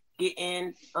 get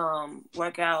in,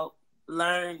 work out,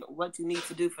 learn what you need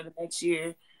to do for the next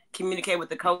year, communicate with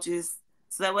the coaches,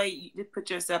 so that way you just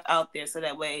put yourself out there, so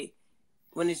that way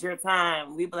when it's your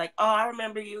time, we be like, oh, I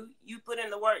remember you. You put in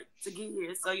the work to get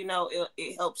here, so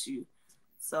it helps you.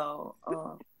 So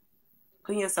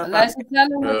put yourself out there. Tell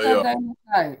them what your day looks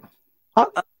like.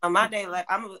 My day, like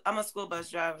I'm a school bus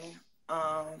driver,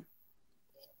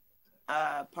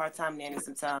 part-time nanny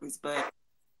sometimes, but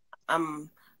I'm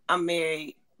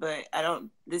married, but I don't.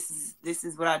 This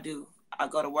is what I do. I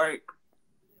go to work,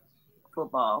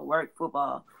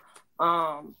 football.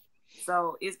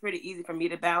 So it's pretty easy for me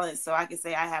to balance. So I can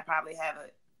say I probably have a.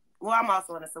 Well, I'm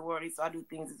also in a sorority, so I do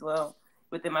things as well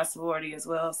within my sorority as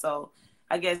well. So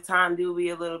I guess time do be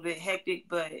a little bit hectic,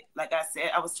 but like I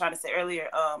said, I was trying to say earlier,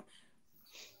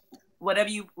 whatever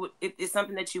if it's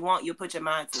something that you want, you'll put your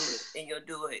mind to it and you'll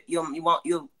do it. You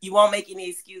won't make any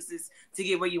excuses to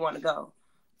get where you want to go.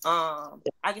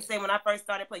 I can say when I first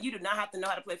started playing, you do not have to know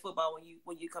how to play football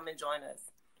when you come and join us,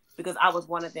 because I was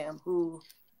one of them who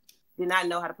did not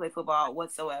know how to play football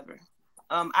whatsoever.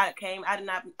 I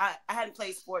hadn't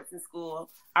played sports in school.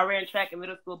 I ran track in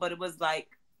middle school, but it was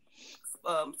like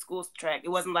school track. It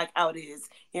wasn't like how it is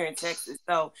here in Texas.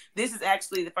 So this is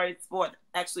actually the first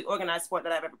organized sport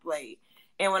that I've ever played.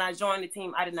 And when I joined the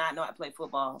team, I did not know how to play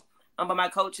football. But my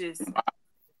coaches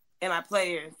and my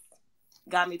players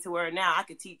got me to where now I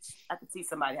could teach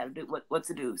somebody how to do what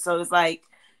to do. So it's like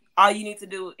all you need to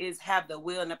do is have the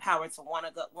will and the power to want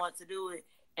to do it,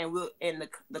 and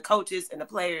the coaches and the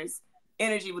players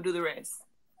energy will do the rest.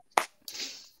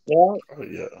 Yeah. Oh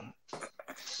yeah.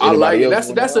 I like it. That's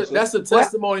a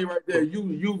testimony right there.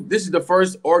 This is the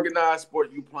first organized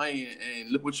sport you playing,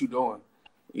 and look what you're doing.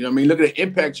 You know what I mean? Look at the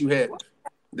impact you had.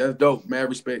 That's dope, man.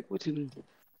 Respect.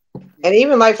 And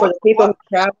even like for the people who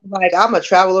travel, like I'm a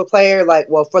traveler player. Like,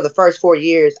 well, for the first 4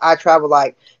 years, I traveled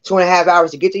like 2.5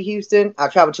 hours to get to Houston. I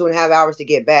traveled 2.5 hours to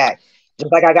get back.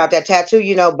 Just like I got that tattoo,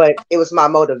 but it was my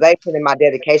motivation and my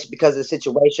dedication because of the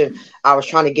situation I was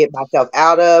trying to get myself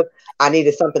out of. I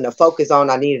needed something to focus on.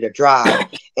 I needed a drive.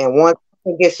 And once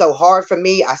it gets so hard for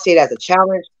me, I see it as a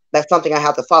challenge. that's something I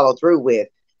have to follow through with.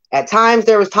 At times,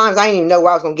 there was times I didn't even know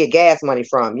where I was going to get gas money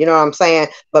from. You know what I'm saying?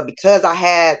 But because I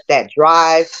had that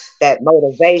drive, that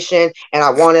motivation, and I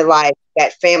wanted like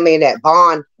that family and that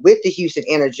bond with the Houston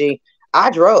Energy, I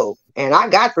drove. And I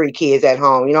got 3 kids at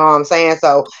home. You know what I'm saying?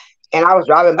 So, and I was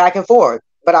driving back and forth.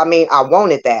 But I mean, I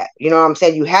wanted that. You know what I'm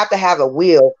saying? You have to have a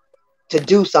will to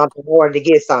do something in order to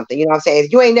get something. You know what I'm saying?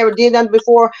 If you ain't never did nothing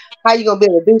before, how you going to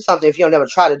be able to do something if you don't never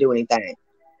try to do anything?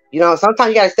 You know, sometimes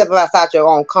you got to step outside your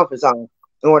own comfort zone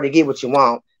in order to get what you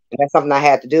want. And that's something I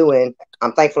had to do. And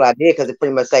I'm thankful I did because it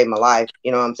pretty much saved my life.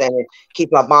 You know what I'm saying? And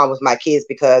keep my bond with my kids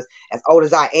because as old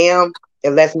as I am,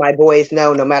 it lets my boys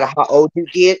know no matter how old you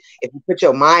get, if you put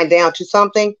your mind down to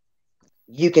something,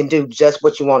 you can do just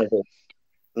what you want to do.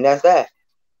 And that's that.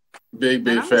 Big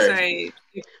I'm fact.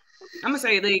 gonna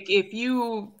say, like, if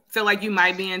you feel like you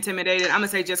might be intimidated, I'm gonna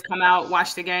say just come out,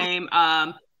 watch the game.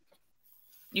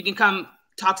 You can come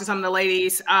talk to some of the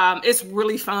ladies. It's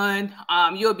really fun.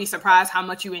 You'll be surprised how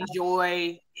much you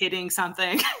enjoy hitting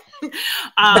something.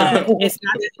 It's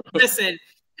not. Listen,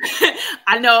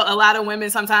 I know a lot of women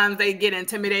sometimes they get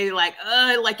intimidated, like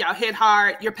y'all hit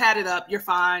hard. You're padded up. You're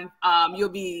fine. You'll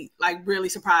be like really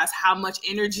surprised how much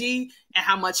energy and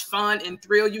how much fun and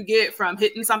thrill you get from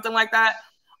hitting something like that.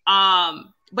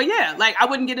 But yeah, like I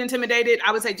wouldn't get intimidated.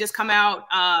 I would say just come out,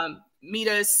 meet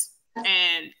us. And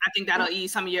I think that'll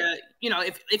ease some of your, you know,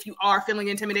 if you are feeling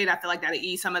intimidated, I feel like that'll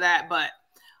ease some of that. But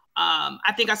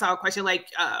I think I saw a question like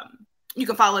you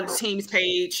can follow the team's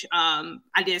page.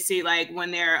 I did see like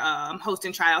when they're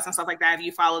hosting tryouts and stuff like that. If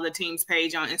you follow the team's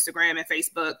page on Instagram and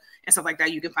Facebook and stuff like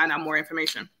that, you can find out more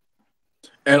information.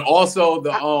 And also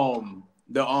the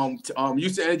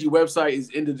Houston Energy website is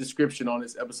in the description on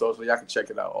this episode, so y'all can check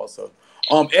it out also.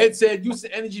 Ed said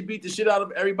Houston Energy beat the shit out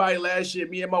of everybody last year.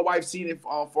 Me and my wife seen it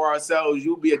for ourselves.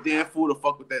 You'll be a damn fool to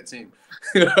fuck with that team.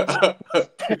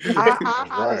 I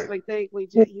honestly think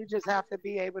you just have to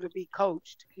be able to be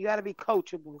coached. You got to be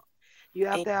coachable. You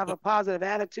have to have a positive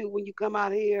attitude when you come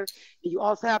out here. And you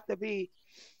also have to be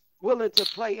willing to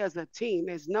play as a team.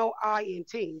 There's no I in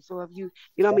team. So if you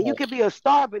know what I mean, you could be a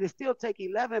star, but it still take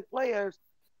 11 players,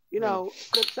 you know,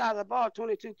 flip side of the ball,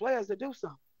 22 players to do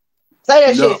something. Say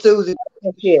that shit, Susie.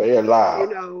 They're live.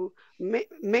 You know,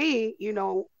 me, you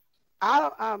know,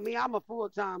 I'm a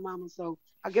full-time mama, so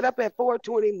I get up at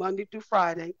 4:20 Monday through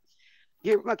Friday,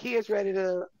 get my kids ready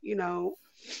to, you know,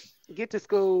 get to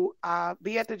school.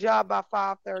 Be at the job by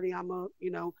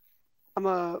 5:30.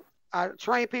 I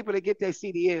train people to get their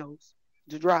CDLs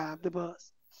to drive the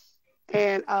bus.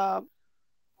 And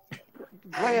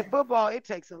playing football, it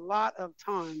takes a lot of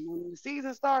time. When the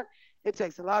season starts, it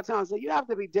takes a lot of time. So you have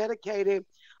to be dedicated,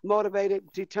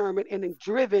 motivated, determined, and then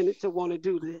driven to want to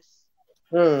do this.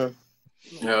 Yeah.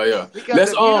 Because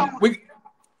Let's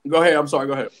go ahead. I'm sorry.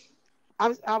 Go ahead.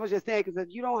 I was just saying, because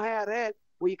if you don't have that,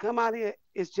 when you come out here,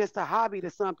 it's just a hobby to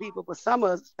some people, but some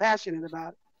of us passionate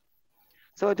about it.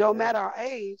 So it don't matter our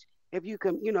age. If you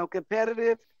can, you know,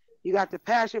 competitive, you got the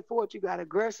passion for it, you got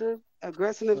aggressive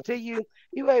to you,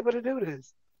 you're able to do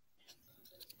this.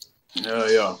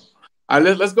 Yeah. All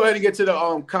right, let's go ahead and get to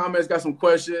the comments. Got some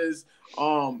questions.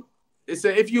 It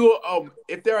said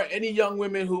if there are any young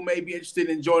women who may be interested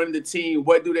in joining the team,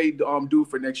 what do they do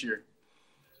for next year?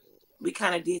 We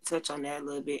kind of did touch on that a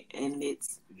little bit, and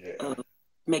it's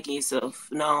making yourself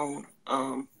known,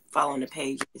 following the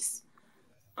pages.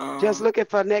 Just looking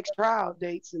for next trial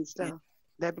dates and stuff.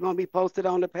 They're going to be posted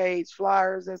on the page,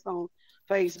 flyers that's on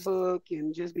Facebook,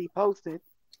 and just be posted.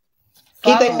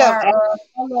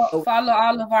 Follow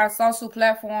all of our social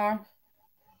platforms.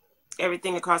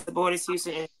 Everything across the board is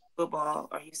Houston Energy Football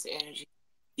or Houston Energy.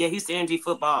 Yeah, Houston Energy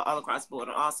Football all across the board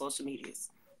on all social medias.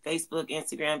 Facebook,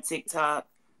 Instagram, TikTok,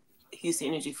 Houston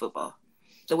Energy Football.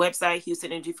 The website,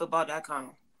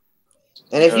 HoustonEnergyFootball.com.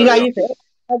 And if you're not used to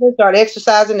exercising, start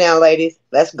exercising now, ladies.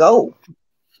 Let's go.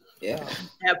 Yeah.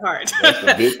 That part. That's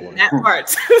the big one. That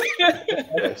part.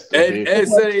 Ed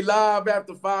said they live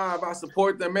after 5. I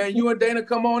support them, man. You and Dana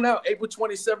come on out. April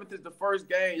 27th is the first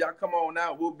game. Y'all come on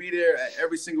out. We'll be there at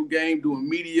every single game doing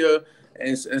media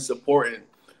and supporting.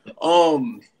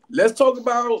 Let's talk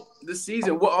about the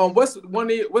season. What's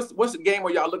the game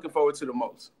where y'all looking forward to the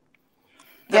most?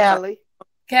 Cali.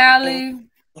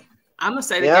 I'm gonna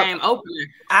say the game opener.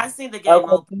 I seen the game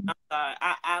opener. I'm sorry.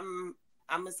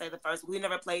 I'm gonna say the first. We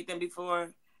never played them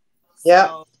before.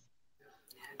 So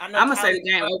I'm gonna say the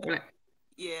game opener.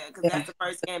 Yeah, because that's the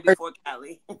first game before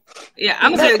Cali. Yeah,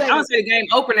 I'm gonna say the game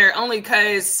opener only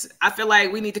because I feel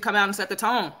like we need to come out and set the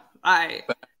tone.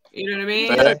 You know what I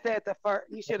mean?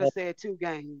 You should have said 2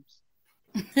 games.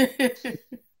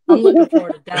 I'm looking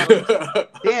forward to Dallas.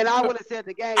 Then I would have said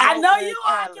the game. I know over in you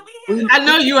are. Dallas. Can we hear I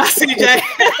know you are, CJ. CJ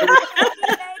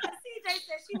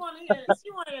said she want to hear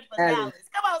it for Dallas.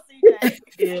 Come on,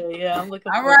 CJ. Yeah, I'm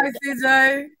looking All forward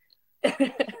right,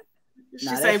 CJ. She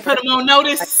say put them on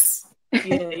notice.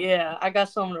 Yeah. I got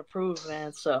something to prove,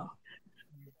 man. So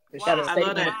I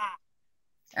love that.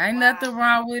 Ain't nothing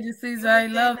wrong with it,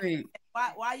 CJ. Love it.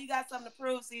 Why you got something to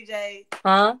prove, CJ?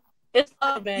 Huh? It's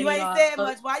love, man. You ain't said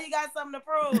much. Why you got something to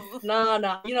prove?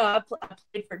 No. You know, I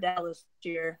played for Dallas this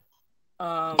year.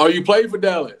 Oh, you played for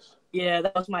Dallas? Yeah,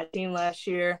 that was my team last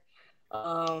year.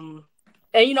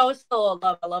 And you know, it's still a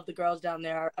love. I love the girls down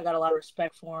there. I got a lot of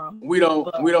respect for them. We don't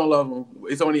love them.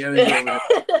 It's only energy over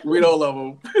there. We don't love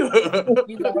them.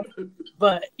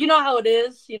 But you know how it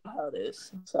is.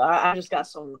 So I just got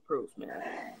something to prove, man.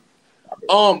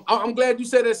 I'm glad you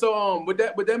said that. So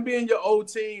with them being your old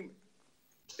team,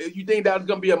 you think that's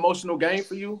gonna be an emotional game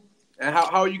for you? And how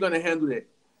are you gonna handle it?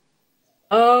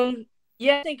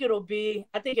 Yeah, I think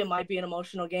it might be an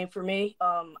emotional game for me.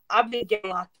 I've been getting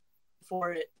locked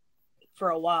for it for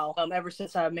a while, ever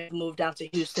since I moved down to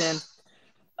Houston.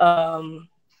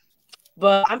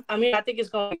 But I think it's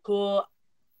gonna be cool.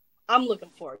 I'm looking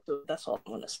forward to it. That's all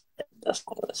I'm gonna say.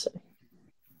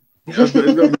 It's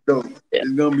gonna be dope.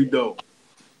 It's gonna be dope.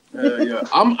 Yeah.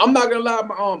 I'm not gonna lie.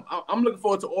 I'm looking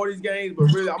forward to all these games, but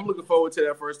really, I'm looking forward to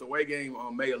that first away game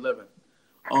on May 11th.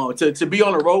 To be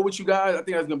on the road with you guys, I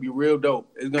think that's gonna be real dope.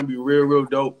 It's gonna be real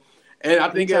dope. And I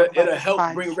think it'll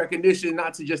help bring recognition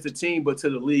not to just the team, but to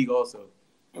the league also.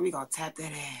 And we gonna tap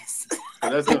that ass. So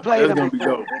that's gonna be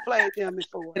dope. We played them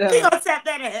before. We gonna tap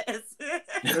that ass.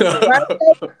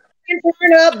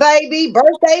 Turn up, baby.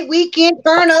 Birthday weekend,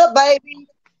 turn up, baby.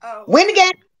 Oh. Win the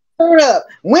game, turn up.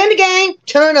 Win the game,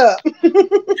 turn up.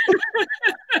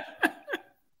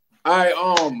 All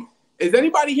right. Is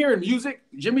anybody hearing music?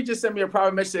 Jimmy just sent me a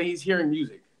private message saying he's hearing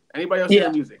music. Anybody else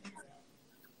hearing music?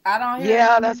 I don't hear.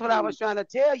 Yeah, that's what I was trying to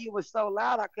tell you. It was so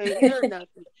loud I couldn't hear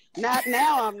nothing. Not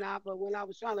now, I'm not. But when I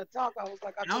was trying to talk, I was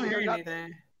like, I don't couldn't hear nothing.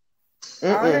 anything. I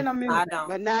don't hear no music. I don't.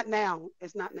 But not now.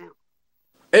 It's not now.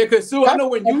 Hey, cause Sue, I know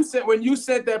when you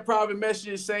sent that private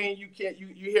message saying you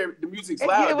hear the music's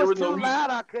loud. It there was was no too music. loud.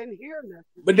 I couldn't hear nothing.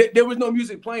 But there was no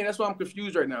music playing. That's why I'm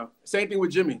confused right now. Same thing with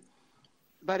Jimmy.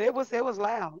 But it was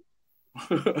loud.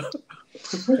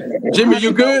 Jimmy,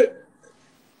 you good?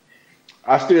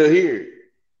 I still hear it.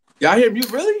 Y'all hear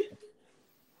music? Really?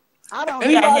 I don't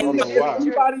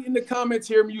Anybody in the comments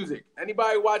hear music?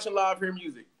 Anybody watching live hear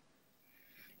music?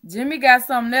 Jimmy got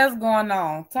something else going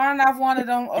on. Turn off one of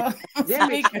them.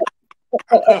 Jimmy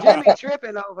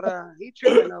tripping over there. He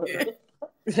tripping over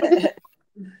there.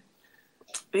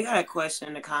 We got a question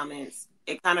in the comments.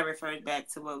 It kind of refers back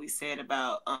to what we said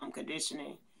about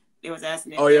conditioning. It was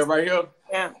asking. Right here.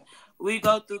 Yeah, we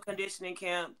go through conditioning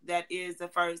camp. That is the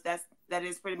first. That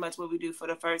is pretty much what we do for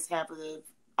the first half of the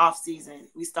off season.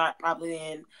 We start probably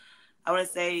in, I want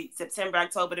to say September,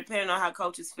 October, depending on how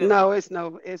coaches feel. No, it's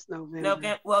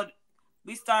November. Well,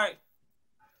 we start.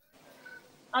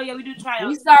 Oh yeah, we do tryouts.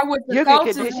 We start with the you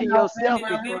coaches. can condition yourself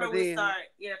before November then. we start.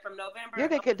 Yeah, from November. You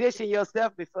can condition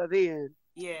yourself before then.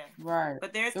 Yeah, right.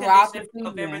 But there's Throughout conditioning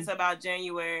from November to about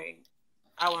January.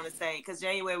 I want to say because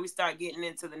January we start getting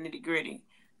into the nitty gritty.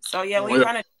 So yeah, we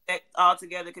kind of get all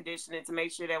together conditioning to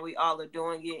make sure that we all are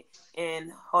doing it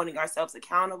and holding ourselves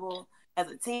accountable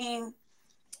as a team.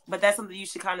 But that's something you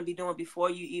should kind of be doing before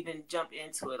you even jump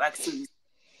into it, like Susie,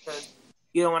 because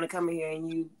you don't want to come in here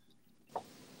and you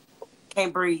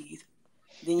can't breathe.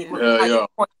 Then how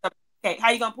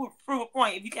you gonna prove a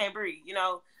point if you can't breathe? You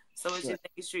know. So it's just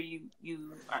making sure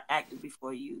you are active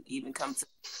before you even come to.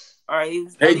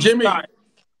 Hey Jimmy,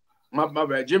 my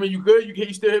bad. Jimmy, you good?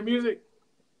 You still hear music?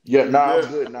 Yeah, I'm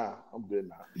good now.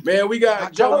 Man, we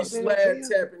got Joey Slab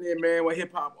tapping in, man, with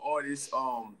hip hop artists.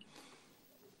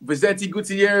 Vicente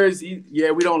Gutierrez, we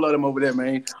don't let him over there,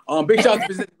 man. Big shout out to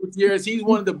Vicente Gutierrez. He's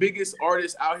one of the biggest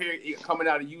artists out here coming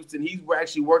out of Houston. We're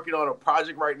actually working on a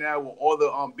project right now with all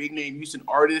the big name Houston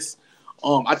artists.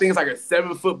 I think it's like a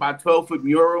 7-foot by 12-foot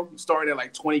mural starting at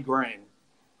like $20,000.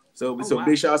 So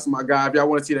big shout out to my guy. If y'all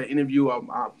want to see that interview,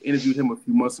 I interviewed him a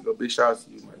few months ago. Big shout out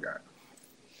to you, my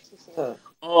guy.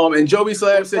 And Joey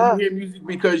Slab said you hear music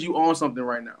because you own something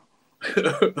right now.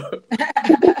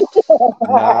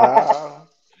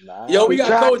 Nah. Yo, we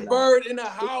got Coach Bird in the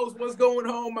house. What's going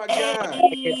on, my guy?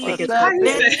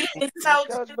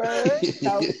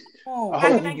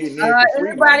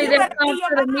 Everybody that comes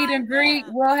to the meet and greet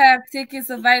will have tickets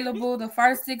available. The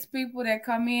first 6 people that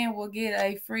come in will get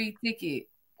a free ticket.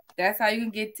 That's how you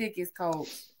can get tickets, Coach.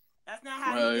 That's not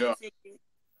how you get tickets.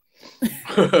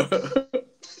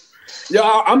 Yo,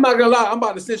 I'm not gonna lie. I'm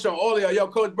about to snitch on all of y'all. Yo,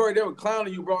 Coach Bird, they were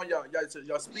clowning you, bro.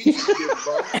 Y'all speech you giving,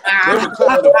 bro. They were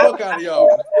clowning the fuck out of y'all.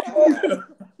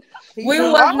 We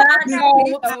was not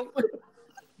told.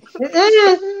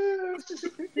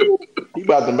 He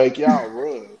about to make y'all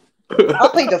run. I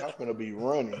think the I'm gonna be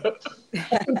running.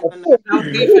 No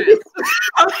defense.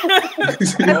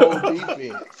 No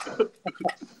defense.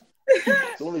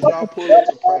 As soon as y'all pull up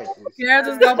to practice, Yeah,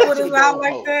 just gonna put us out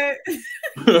like that.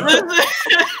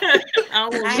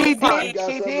 She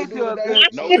did do a good.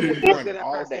 No, She we did do a running good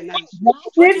all day.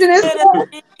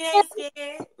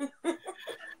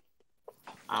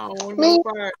 I don't want no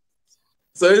part.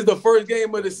 So it's the first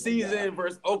game of the season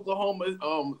versus Oklahoma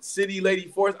City Lady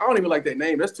Force. I don't even like that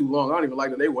name. That's too long. I don't even like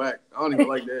that. They whack. I don't even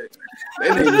like that.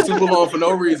 That name is super long for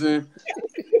no reason.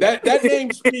 That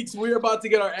name speaks. We're about to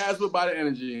get our ass whipped by the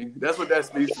energy. That's what that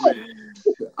speaks to me.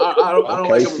 I don't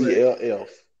like it.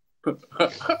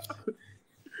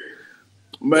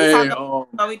 Man,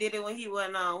 we did it when he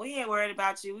wasn't on. We ain't worried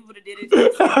about you. We would have did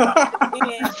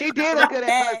it. She did a good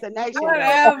impersonation.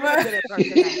 Whatever.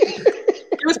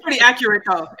 It was pretty accurate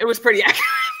though. It was pretty accurate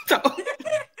though.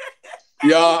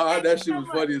 Yeah, that shit was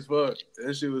funny as fuck.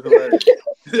 That shit was hilarious.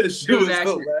 That shit was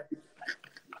hilarious.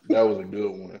 That was a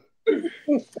good one.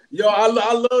 Yo, I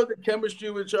love the chemistry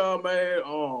with y'all, man.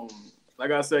 Like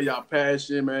I said, y'all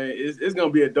passion, man. It's gonna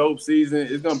be a dope season.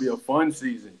 It's gonna be a fun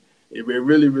season. It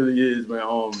really, really is,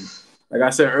 man. Like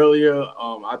I said earlier,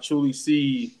 I truly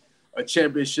see a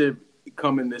championship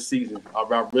coming this season.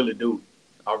 I really do.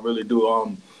 I really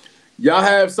do. Y'all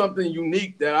have something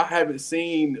unique that I haven't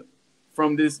seen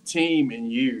from this team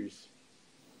in years.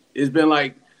 It's been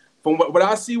like, from what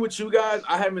I see with you guys,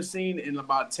 I haven't seen in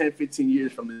about 10, 15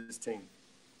 years from this team.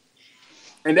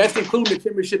 And that's including the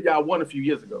championship y'all won a few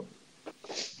years ago.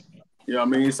 You know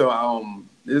what I mean? So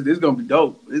it's gonna be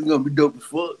dope. It's gonna be dope as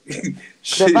fuck. The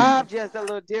vibe just a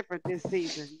little different this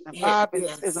season. The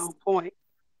vibe is on point.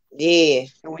 Yeah.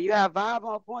 And when you have vibe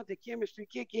on point, the chemistry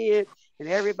kick in, and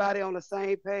everybody on the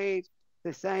same page,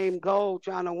 the same goal,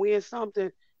 trying to win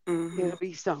something, it'll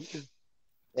be something.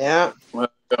 Yeah. Well,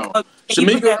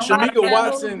 Shamika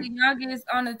Watson. The youngest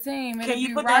on the team. Can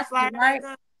you put that slide back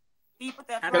up? Can you put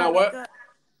that Can I what?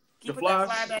 The fly?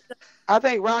 I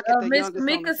think Rocket the Miss youngest.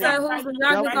 Mika said who's the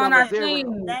youngest on our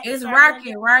team? It's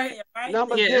Rocket, right?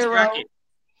 Number Yeah, it's 0. Rocket.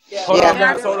 Hold on,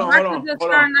 guys. Hold Rocket on. just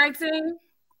turned 19.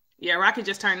 Yeah, Rocket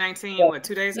just turned 19,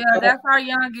 2 days ago? Yeah, that's our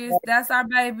youngest. That's our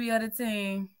baby of the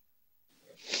team.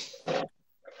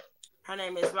 Her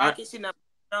name is Rocket. She's number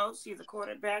 0. She's a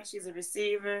quarterback. She's a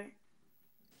receiver.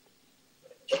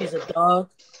 She's a dog.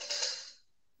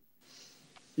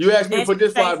 You asked me to put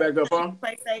this slide back up, huh?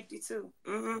 Play safety too.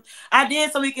 Mm-hmm. I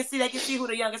did so they can see who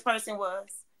the youngest person was.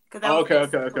 Okay.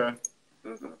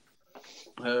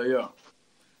 Hell yeah.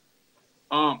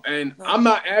 And I'm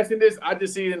not asking this. I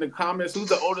just see it in the comments. Who's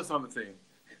the oldest on the team?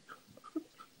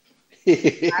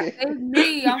 I think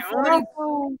me. I'm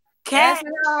 42. Cat.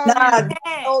 Nah,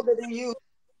 older than you.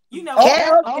 You know,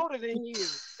 Cat older than you.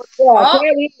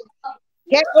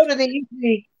 Cat older than you.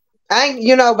 I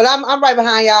ain't, but I'm right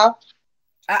behind y'all.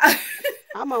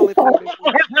 I'm only 40.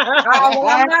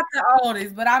 I'm not the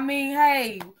oldest, but I mean,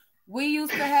 hey, we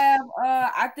used to have.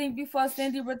 I think before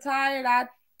Cindy retired, I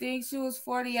think she was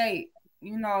 48.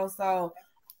 So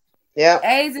yeah,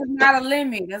 age is not a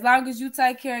limit. As long as you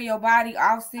take care of your body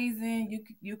off season,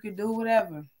 you could do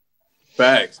whatever.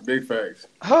 Facts, big facts.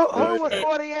 Who was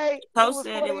 48? Coach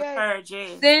said it was her,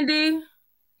 Jen. Cindy.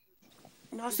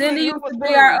 No, Cindy used to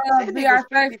be our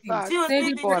safety.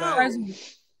 Cindy was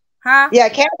huh? Yeah,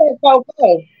 Cat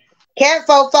 4-4. Cat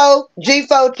 4-4, G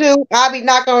 4-2. I'll be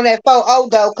knocking on that 4-0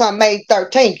 though come May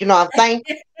 13th. You know what I'm saying?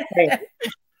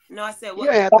 No, I said what?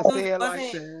 You have to say it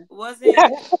like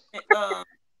that.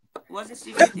 Wasn't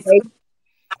she 52?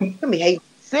 Let me hate.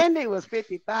 Cindy was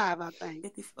 55, I think.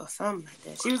 54, something like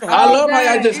that. She was. I love how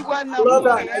I just. She wasn't I love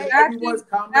how everyone's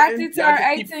commenting. She turned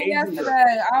 18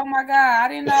 yesterday. Oh my God, I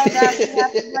didn't know that.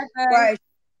 Happy birthday. Right,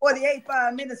 48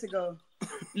 5 minutes ago.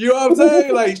 You know what I'm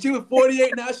saying? Like she was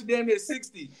 48, now she damn near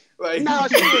 60. Like no,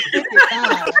 she was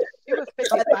 55. She was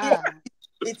 55.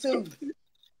 Me too.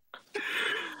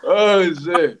 Oh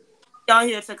shit. Y'all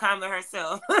here to comment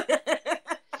herself.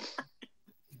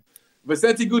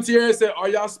 Vicente Gutierrez said, "Are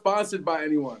y'all sponsored by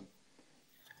anyone?"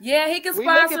 Yeah, he can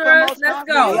sponsor us. Let's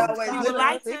go. We would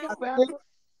like to.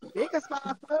 He can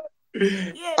sponsor.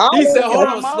 Yeah. He said, "Hold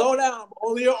on, slow down. I'm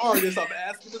only an artist. I'm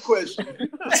asking the question." We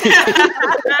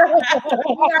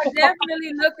are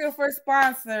definitely looking for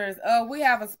sponsors. We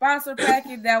have a sponsor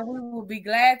package that we will be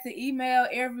glad to email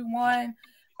everyone.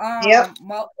 As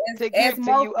most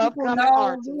people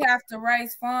know, we have to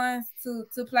raise funds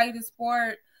to play the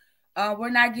sport. We're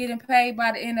not getting paid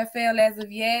by the NFL as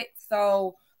of yet,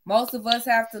 so most of us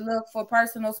have to look for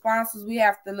personal sponsors. We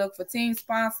have to look for team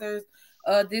sponsors.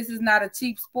 This is not a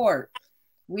cheap sport.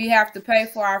 We have to pay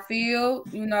for our field.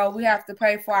 You know, we have to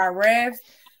pay for our refs,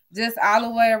 just all the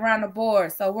way around the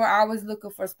board. So we're always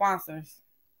looking for sponsors.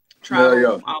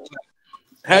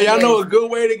 Hey, y'all know a good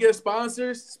way to get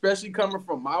sponsors, especially coming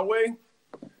from my way?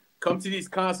 Come to these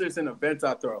concerts and events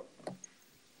I throw.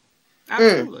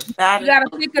 Absolutely. You gotta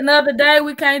pick another day.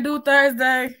 We can't do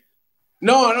Thursday.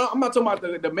 No, I'm not talking about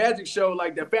the magic show,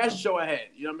 like the fashion show I had.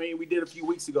 You know what I mean? We did a few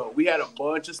weeks ago. We had a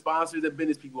bunch of sponsors and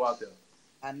business people out there.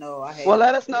 I know. I hate. Well,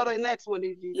 let us know the next one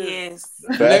if you do. Yes.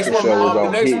 The next one.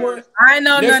 The next one. I ain't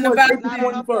know nothing about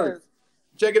April 21st.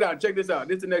 Check it out. Check this out.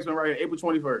 This is the next one right here. April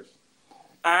 21st.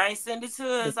 All right, send it to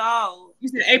us all. You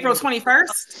said April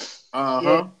 21st?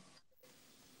 Yeah.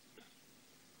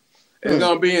 It's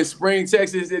gonna be in Spring,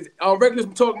 Texas. It's Reckless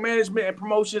Talk Management and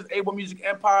Promotions, Able Music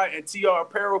Empire, and TR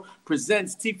Apparel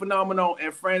presents T Phenomenal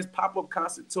and Friends pop-up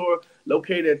concert tour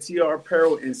located at TR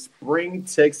Apparel in Spring,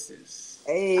 Texas.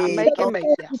 Hey, so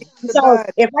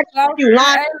if I can do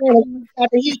lines at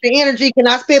the Houston Energy, can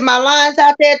I spit my lines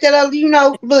out there to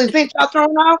the, little event y'all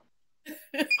throwing off?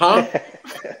 Huh?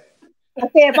 I said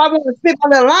if I want to spit my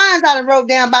little lines I done wrote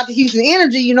down about the Houston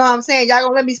Energy, you know what I'm saying? Y'all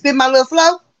gonna let me spit my little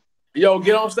flow? Yo,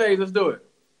 get on stage. Let's do it.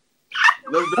 I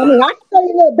can tell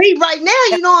you a little beat right now.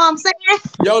 You know what I'm saying?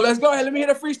 Yo, let's go ahead. Let me hit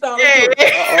a freestyle.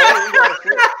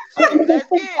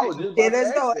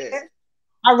 Let's go.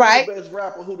 All right. Who the best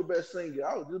rapper? Who the best singer?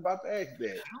 I was just about to ask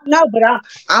that. No, but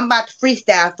I'm about to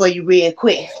freestyle for you real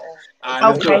quick.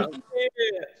 Okay.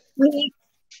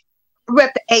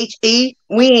 Rep the HE.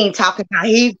 We ain't talking about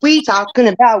he. We talking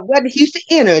about what the Houston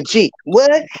Energy.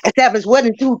 What established what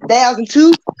in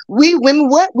 2002. We women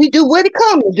what we do what it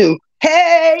come to do.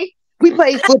 Hey, we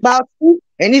play football too.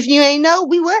 And if you ain't know,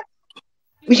 we what?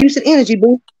 We Houston Energy,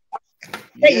 boo.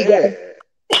 There you go.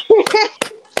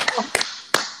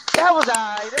 That was all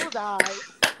right. That was all right.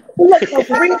 Look, it's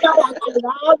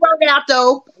all wrote out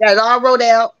though. That's all wrote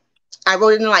out. I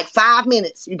wrote it in like 5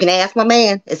 minutes. You can ask my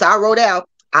man. It's all wrote out.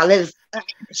 I'll let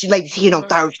you ladies see it on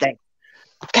Thursday.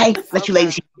 Okay? Let you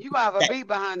ladies see it. You have a beat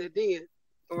behind it then.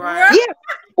 Right. Yeah.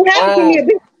 You have to give me a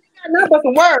beat. I got nothing but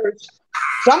some words.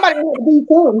 Somebody had to beat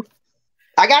too.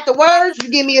 I got the words. You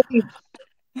give me a beat.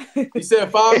 He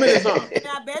said 5 minutes, huh?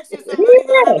 I bet you somebody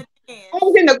gonna have I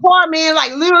was in the car, man.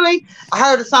 Like literally, I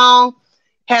heard a song,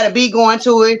 had a beat going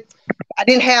to it. I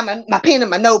didn't have my pen and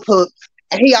my notebook.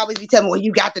 And he always be telling me, well,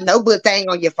 you got the notebook thing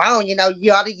on your phone, you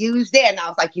ought to use that. And I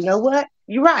was like, you know what?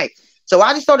 You're right. So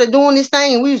I just started doing this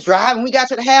thing, and we was driving. We got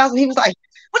to the house, and he was like,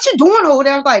 what you doing over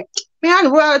there? I was like, man, I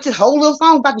wrote this whole little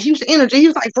song about the Houston Energy. He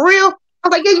was like, for real? I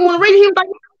was like, yeah, you want to read it? He was like,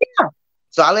 yeah.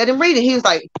 So I let him read it. He was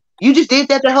like, you just did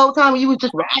that the whole time when you was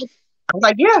just riding? I was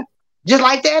like, yeah, just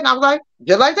like that. And I was like,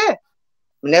 just like that.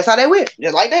 And that's how they went,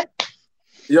 just like that.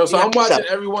 Yo, so I'm watching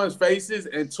everyone's faces,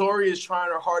 and Tori is trying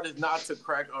her hardest not to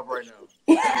crack up right now.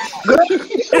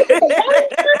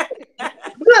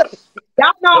 Look,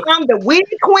 y'all know I'm the wig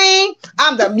queen.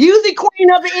 I'm the music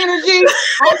queen of the energy.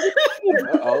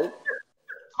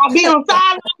 I'll be on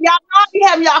sideline. Y'all know I be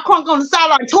having y'all crunk on the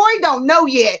sideline. Tori don't know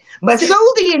yet, but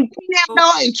Susie and Tina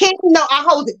know and Kenny know I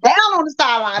hold it down on the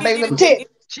sideline, baby. Let me tell you.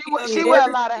 She wear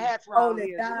a lot of hats around here.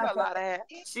 She wear a lot of hats.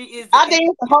 She is. I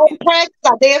dance the whole practice.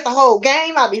 I dance the whole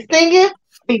game. I be singing,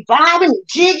 be vibing and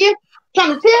jigging.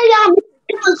 Trying to tell y'all,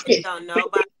 you don't know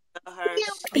about her.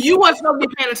 You wasn't supposed to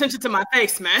be paying attention to my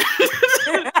face, man.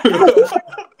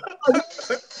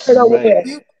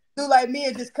 You do like me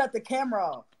and just cut the camera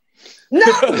off. No.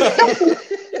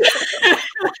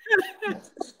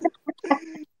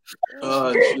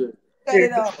 Oh shit.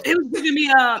 It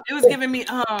was giving me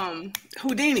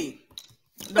Houdini,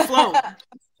 the flow.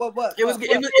 What? It was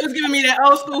giving me that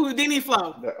old school Houdini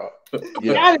flow.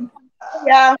 Yeah.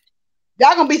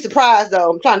 Y'all gonna be surprised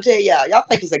though. I'm trying to tell y'all. Y'all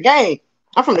think it's a game.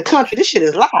 I'm from the country. This shit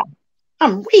is live.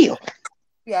 I'm real.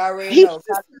 You already know.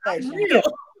 Real.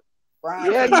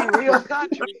 Yeah, you real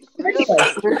country. Real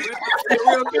country.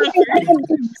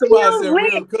 Somebody said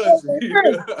real country.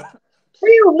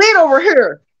 Real lit over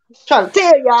here. Trying to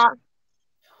tell y'all.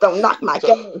 Don't knock my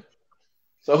game.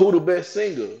 So who the best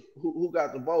singer? Who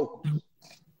got the vocals?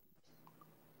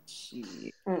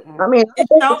 I mean, I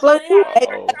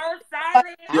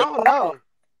don't know.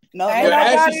 No,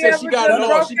 Ashley said she got it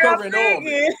all. She covering all of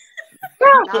it.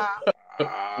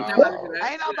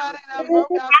 Ain't nobody that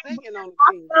broke out singing on the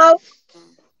team.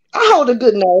 I hold a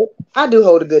good note. I do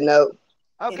hold a good note.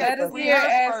 Okay, let's hear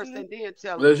us first and then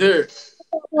tell us. Let's hear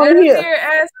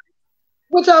it.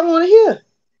 What y'all want to hear?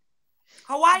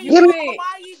 Hawaii, Give me-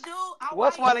 Hawaii, dude.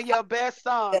 What's one of your best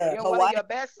songs? Yeah, One of your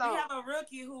best We songs. have a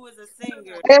rookie who is a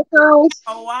singer. Best songs?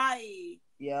 Hawaii.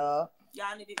 Yeah.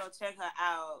 Y'all need to go check her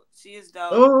out. She is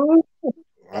dope. Mhm.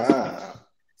 Wow.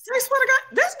 I swear to God,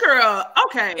 this girl,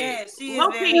 okay. Yeah, she is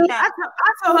Low very key, talented.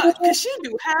 I told her, because she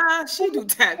do hair, she do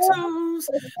tattoos.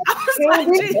 I was like,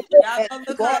 gee, Y'all go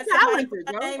look her up. talented,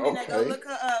 Her bro. name and go Okay. look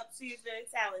her up. She is very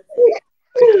talented. I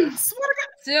swear to God.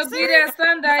 She'll be there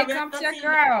Sunday. Come check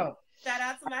her out. Shout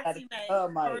out to my teammate. Oh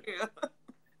my. For real.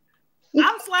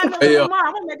 I'm sliding up Hey, tomorrow.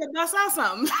 I'm gonna make her bust out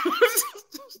something.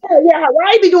 Yeah,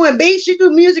 Hawaii be doing beats. She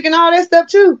do music and all that stuff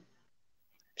too.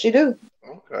 She do.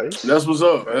 Okay. That's what's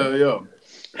up. Hell yeah.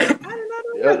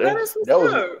 Yeah, that's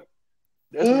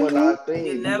one I think.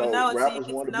 You You never know know, until you rappers get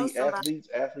to want to know be somebody. athletes.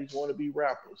 Athletes want to be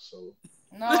rappers. So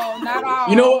No, not all.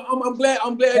 You know what?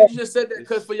 I'm glad you just said that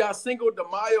because for y'all Cinco de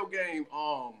Mayo game,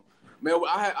 man,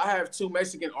 I have 2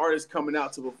 Mexican artists coming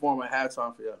out to perform at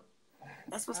halftime for y'all.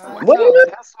 That's what's up.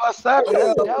 That's what's up. That's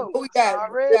Yo, dope. who we got?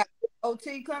 Already.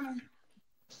 OT coming?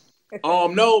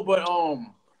 No, but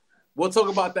we'll talk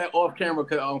about that off camera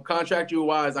because contractual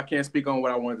wise, I can't speak on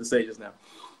what I wanted to say just now.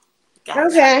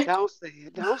 Okay. Don't say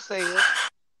it. Don't say it.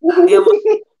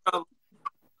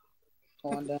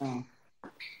 Going down.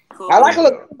 I like a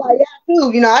little by y'all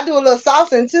too. You know, I do a little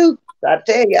salsa too. I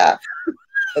tell y'all.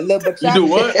 A little bit. You do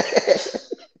what? That's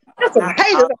some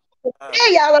haters.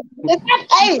 Hey, y'all.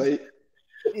 Hey.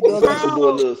 you supposed to do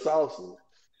a little salsa.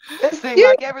 It seems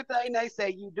like everything they say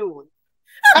you doing.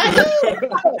 Yo,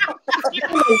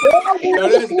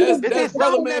 that's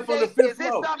brother man from the 5th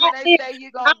floor. Something they say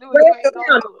you gonna do, you ain't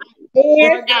gonna do.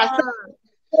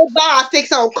 I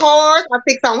fix on cars. I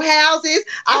fix on houses.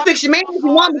 I fix your man if you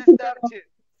want me to.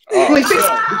 Oh,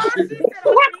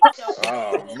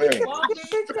 man.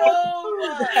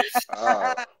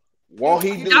 Won't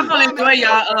he do Y'all gonna it? enjoy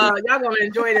y'all gonna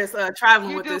enjoy this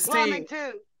traveling with this team.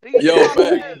 Too. Yo,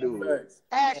 facts.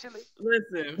 Ashley.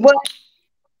 Listen. What?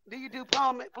 Do you do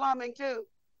plumbing too?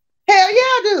 Hell yeah,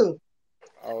 I do.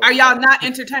 Are y'all not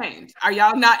entertained? Are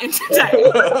y'all not entertained?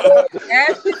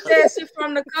 Ashley says she's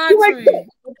from the country.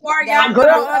 Before y'all Girl,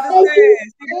 don't understand.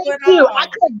 thank you. I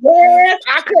cut grass.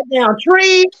 I cut down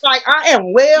trees. Like I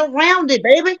am well rounded,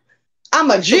 baby.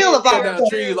 I'm a Jill if cut I down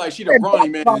trees like she the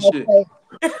Bronny man and shit.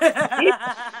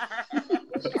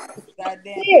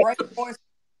 Goddamn break horse.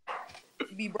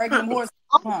 You be breaking them horses.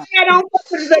 Huh? I don't fuck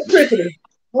with electricity.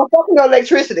 I don't fuck with no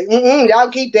electricity. Y'all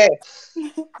keep that.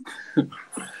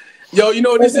 Yo, you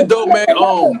know this is dope, man. I'm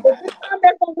gonna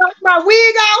knock my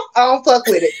wig off. I don't fuck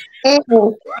with it.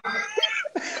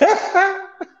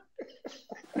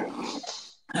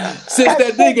 Since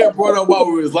that did get brought up while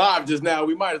we was live just now,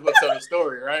 we might as well tell the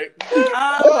story, right?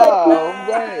 Oh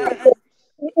man.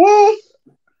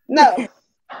 No. It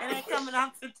ain't coming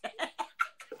off today.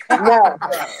 No.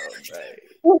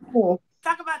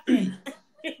 Talk about that.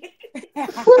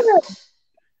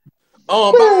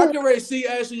 But I can already see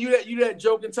Ashley, you that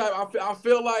joking type. I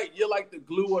feel like you're like the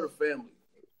glue of the family.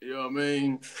 You know what I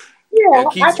mean? Yeah,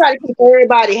 I try to keep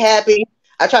everybody happy.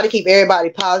 I try to keep everybody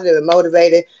positive and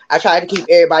motivated. I try to keep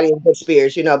everybody in good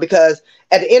spirits, because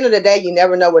at the end of the day, you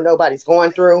never know what nobody's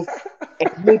going through.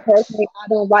 And me personally, I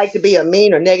don't like to be a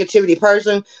mean or negativity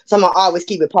person, so I'm gonna always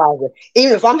keep it positive.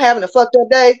 Even if I'm having a fucked up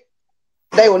day,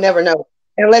 they will never know.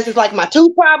 Unless it's like my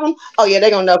tooth problem, oh yeah,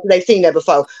 they're gonna know because they've seen that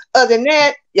before. Other than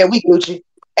that, yeah, we Gucci.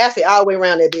 Actually, all the way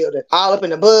around that building. All up in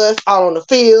the bus, all on the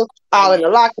field, all in the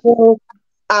locker room.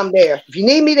 I'm there. If you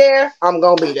need me there, I'm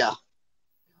gonna be there.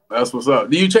 That's what's up.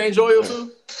 Do you change oil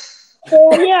too?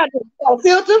 Yeah, a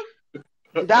filter.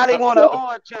 Dottie want an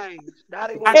oil change.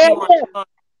 Dottie want the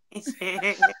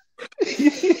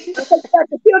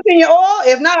filter in your oil.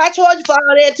 If not, I charge you for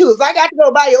all that too. If I got to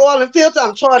go buy your oil and filter,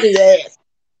 I'm charging your ass.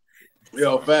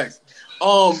 Yo, facts.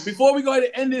 Before we go ahead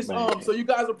and end this, so you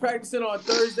guys are practicing on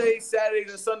Thursdays,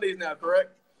 Saturdays, and Sundays now,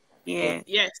 correct? Yeah.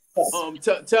 Yes.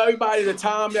 Tell everybody the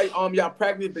time that y'all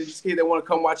practice, but just in case they want to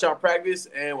come watch y'all practice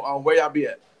and where y'all be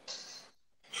at.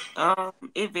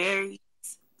 It varies.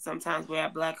 Sometimes we're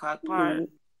at Black Hawk Park.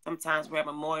 Sometimes we're at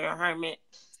Memorial Hermit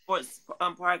Sports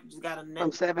Park. Just got a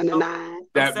from 7 to 9.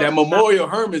 That Memorial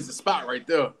Hermit is the spot right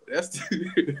there. That's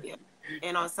yeah.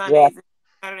 And on Sundays,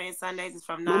 Saturday and Sundays is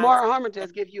from 9. Memorial Hermit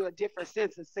just give you a different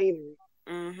sense of scenery.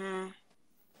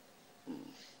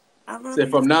 Say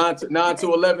from 9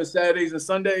 to 11 Saturdays and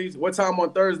Sundays. What time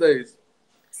on Thursdays?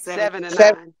 7 to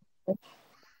 9.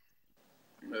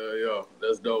 Yeah,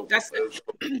 that's dope. That's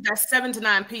 7 to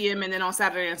 9 p.m. and then on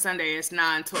Saturday and Sunday it's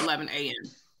 9 to 11 a.m.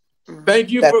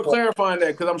 Thank you for clarifying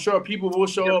that because I'm sure people will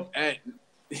show up at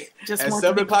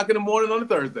 7 o'clock in the morning on a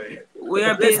Thursday. We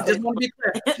are busy. Just want to be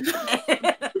clear.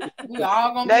 We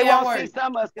all gonna They be at won't see work.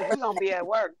 some of us because we're gonna be at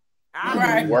work.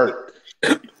 Right. Work.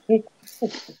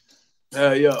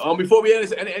 Yeah. Before we end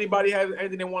this, anybody have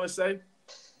anything they want to say?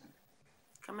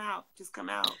 Come out. Just come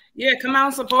out. Yeah, come out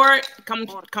and support. Come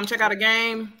check out a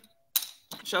game.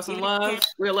 Show some love.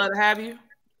 We'd love to have you.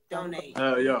 Donate.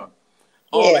 Yeah. Yeah,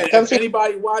 And if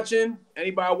anybody watching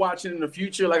in the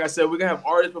future, like I said, we're gonna have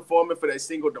artists performing for that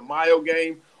Cinco de Mayo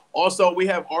game. Also, we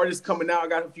have artists coming out. I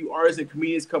got a few artists and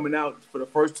comedians coming out for the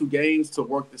first 2 games to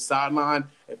work the sideline.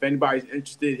 If anybody's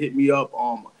interested, hit me up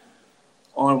on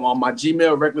my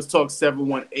Gmail,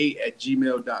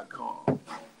 recklesstalk718@gmail.com.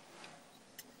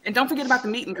 And don't forget about the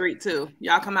meet and greet too.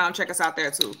 Y'all come out and check us out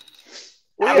there too.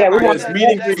 Yeah, we want meet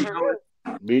and greet.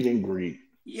 Meet and greet.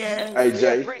 Yeah. Hey,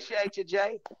 Jay. Appreciate you,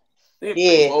 Jay. Yeah.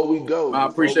 Before we go, I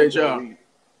appreciate y'all.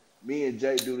 Me and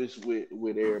Jay do this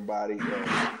with everybody.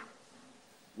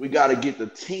 We got to get the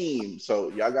team. So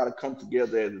y'all got to come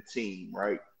together as a team,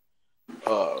 right?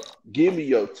 Give me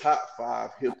your top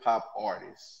 5 hip hop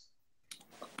artists.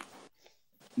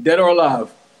 Dead or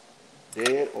alive?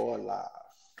 Dead or alive?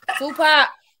 Tupac.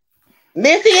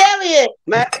 Missy Elliott.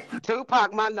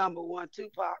 Tupac, my number 1.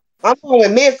 Tupac. I'm going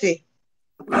with Missy.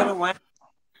 Little Wayne.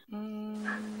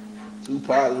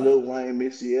 Tupac, Lil Wayne,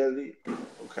 Missy Elliott.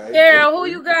 Okay. Carol, who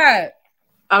you got?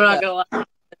 I'm not gonna lie.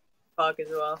 Tupac as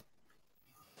well.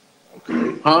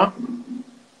 Okay. Huh?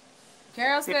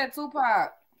 Carol said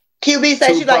Tupac. QB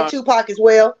said she like Tupac as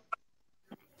well.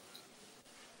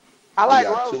 I like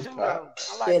got Rose too, Tupac. though.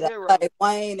 I like Said I Zero. like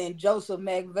Wayne and Joseph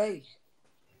McVeigh.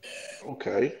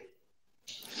 Okay.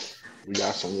 We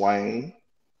got some Wayne.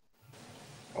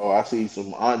 Oh, I see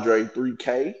some Andre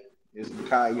 3K and some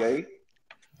Kanye. You should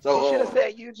So, have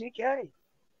said UGK.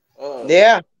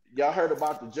 Yeah. Y'all heard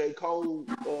about the J. Cole?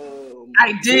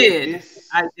 I did.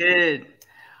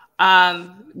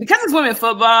 Because it's women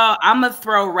football, I'm gonna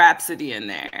throw Rhapsody in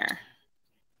there.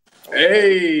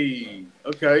 Hey.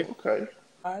 Okay. Okay.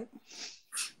 All right.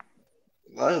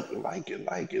 Like it.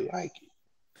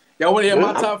 Y'all want to hear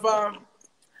my top 5?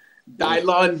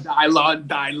 Dylon,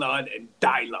 and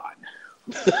Dylon.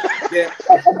 Yeah.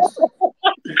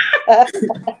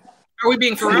 Are we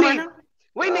being for real right now?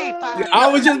 We need 5. I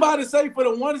was just about to say, for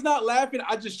the ones not laughing,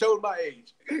 I just showed my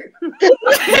age. I'm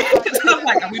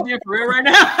like, are we being for real right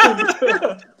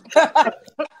now?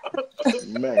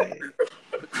 Man.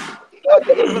 He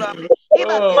about to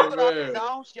get put on his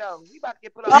own show. He about to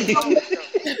get put on his own show.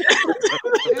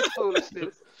 This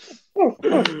foolishness.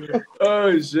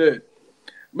 Oh, shit.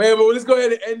 Man, but let's go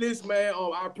ahead and end this, man.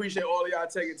 I appreciate all of y'all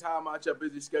taking time out your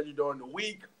busy schedule during the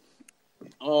week.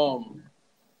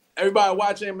 Everybody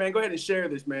watching, man, go ahead and share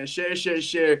this, man. Share.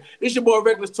 It's your boy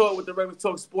Reckless Talk with the Reckless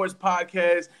Talk Sports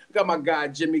Podcast. I got my guy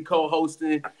Jimmy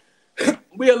co-hosting.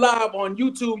 We are live on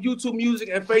YouTube Music,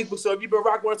 and Facebook. So if you've been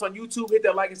rocking with us on YouTube, hit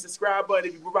that like and subscribe button.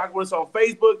 If you've been rocking with us on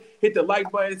Facebook, hit the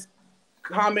like button,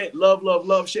 comment,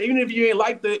 love, share. Even if you didn't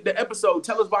like the episode,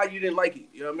 tell us why you didn't like it.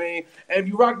 You know what I mean? And if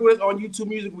you rock with us on YouTube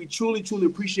Music, we truly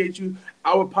appreciate you.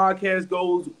 Our podcast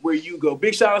goes where you go.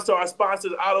 Big shout out to our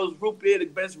sponsors, Otto's Root Beer, the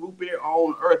best root beer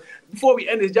on earth. Before we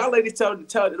end this, y'all ladies tell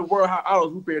the world how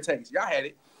Otto's Root Beer tastes. Y'all had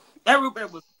it. That root beer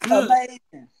was good.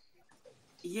 Amazing.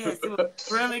 Yes, it was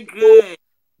really good.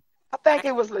 I think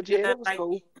it was legit. It was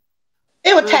cool.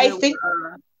 It was tasty.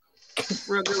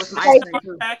 Real good with my ice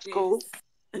cream too. Cool.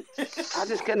 I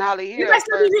just couldn't hardly hear. Anybody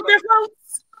still do root beer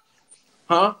floats?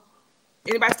 Huh?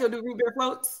 Anybody still do root beer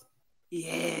floats?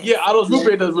 Yeah. Yeah, Otto's Root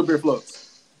Beer does root beer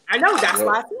floats. I know. That's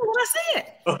why I said what I said.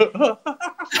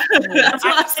 That's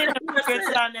why I said we'll get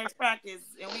to our next practice,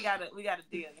 and we got a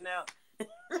deal, you know.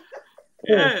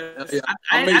 Yeah.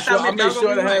 I'll make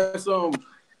sure to have some.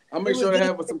 I'll make sure to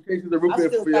have some cases of root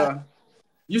beer for y'all.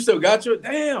 You still got your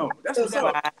damn. That's what's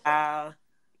up. Wow.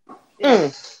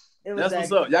 That's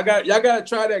what's up. Y'all gotta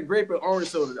try that grape and orange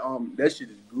soda. That shit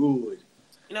is good.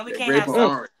 You know we that can't grape have and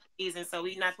some orange. season, so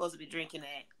we're not supposed to be drinking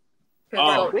that.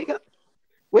 Oh.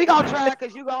 We gonna try it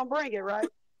because you gonna bring it, right?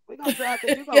 We gonna try it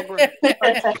because you gonna bring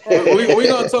it. we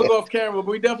gonna talk off camera, but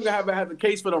we definitely gonna have a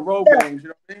case for the road games. You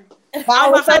know what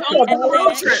I mean?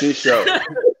 Road trip. Shit show.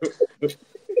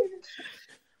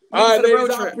 All right,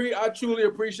 ladies, I truly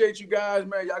appreciate you guys,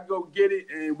 man. Y'all go get it,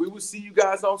 and we will see you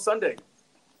guys on Sunday.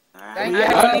 Thank you.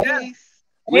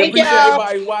 We appreciate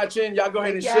everybody watching. Y'all go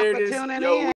ahead and share this. Tuning in.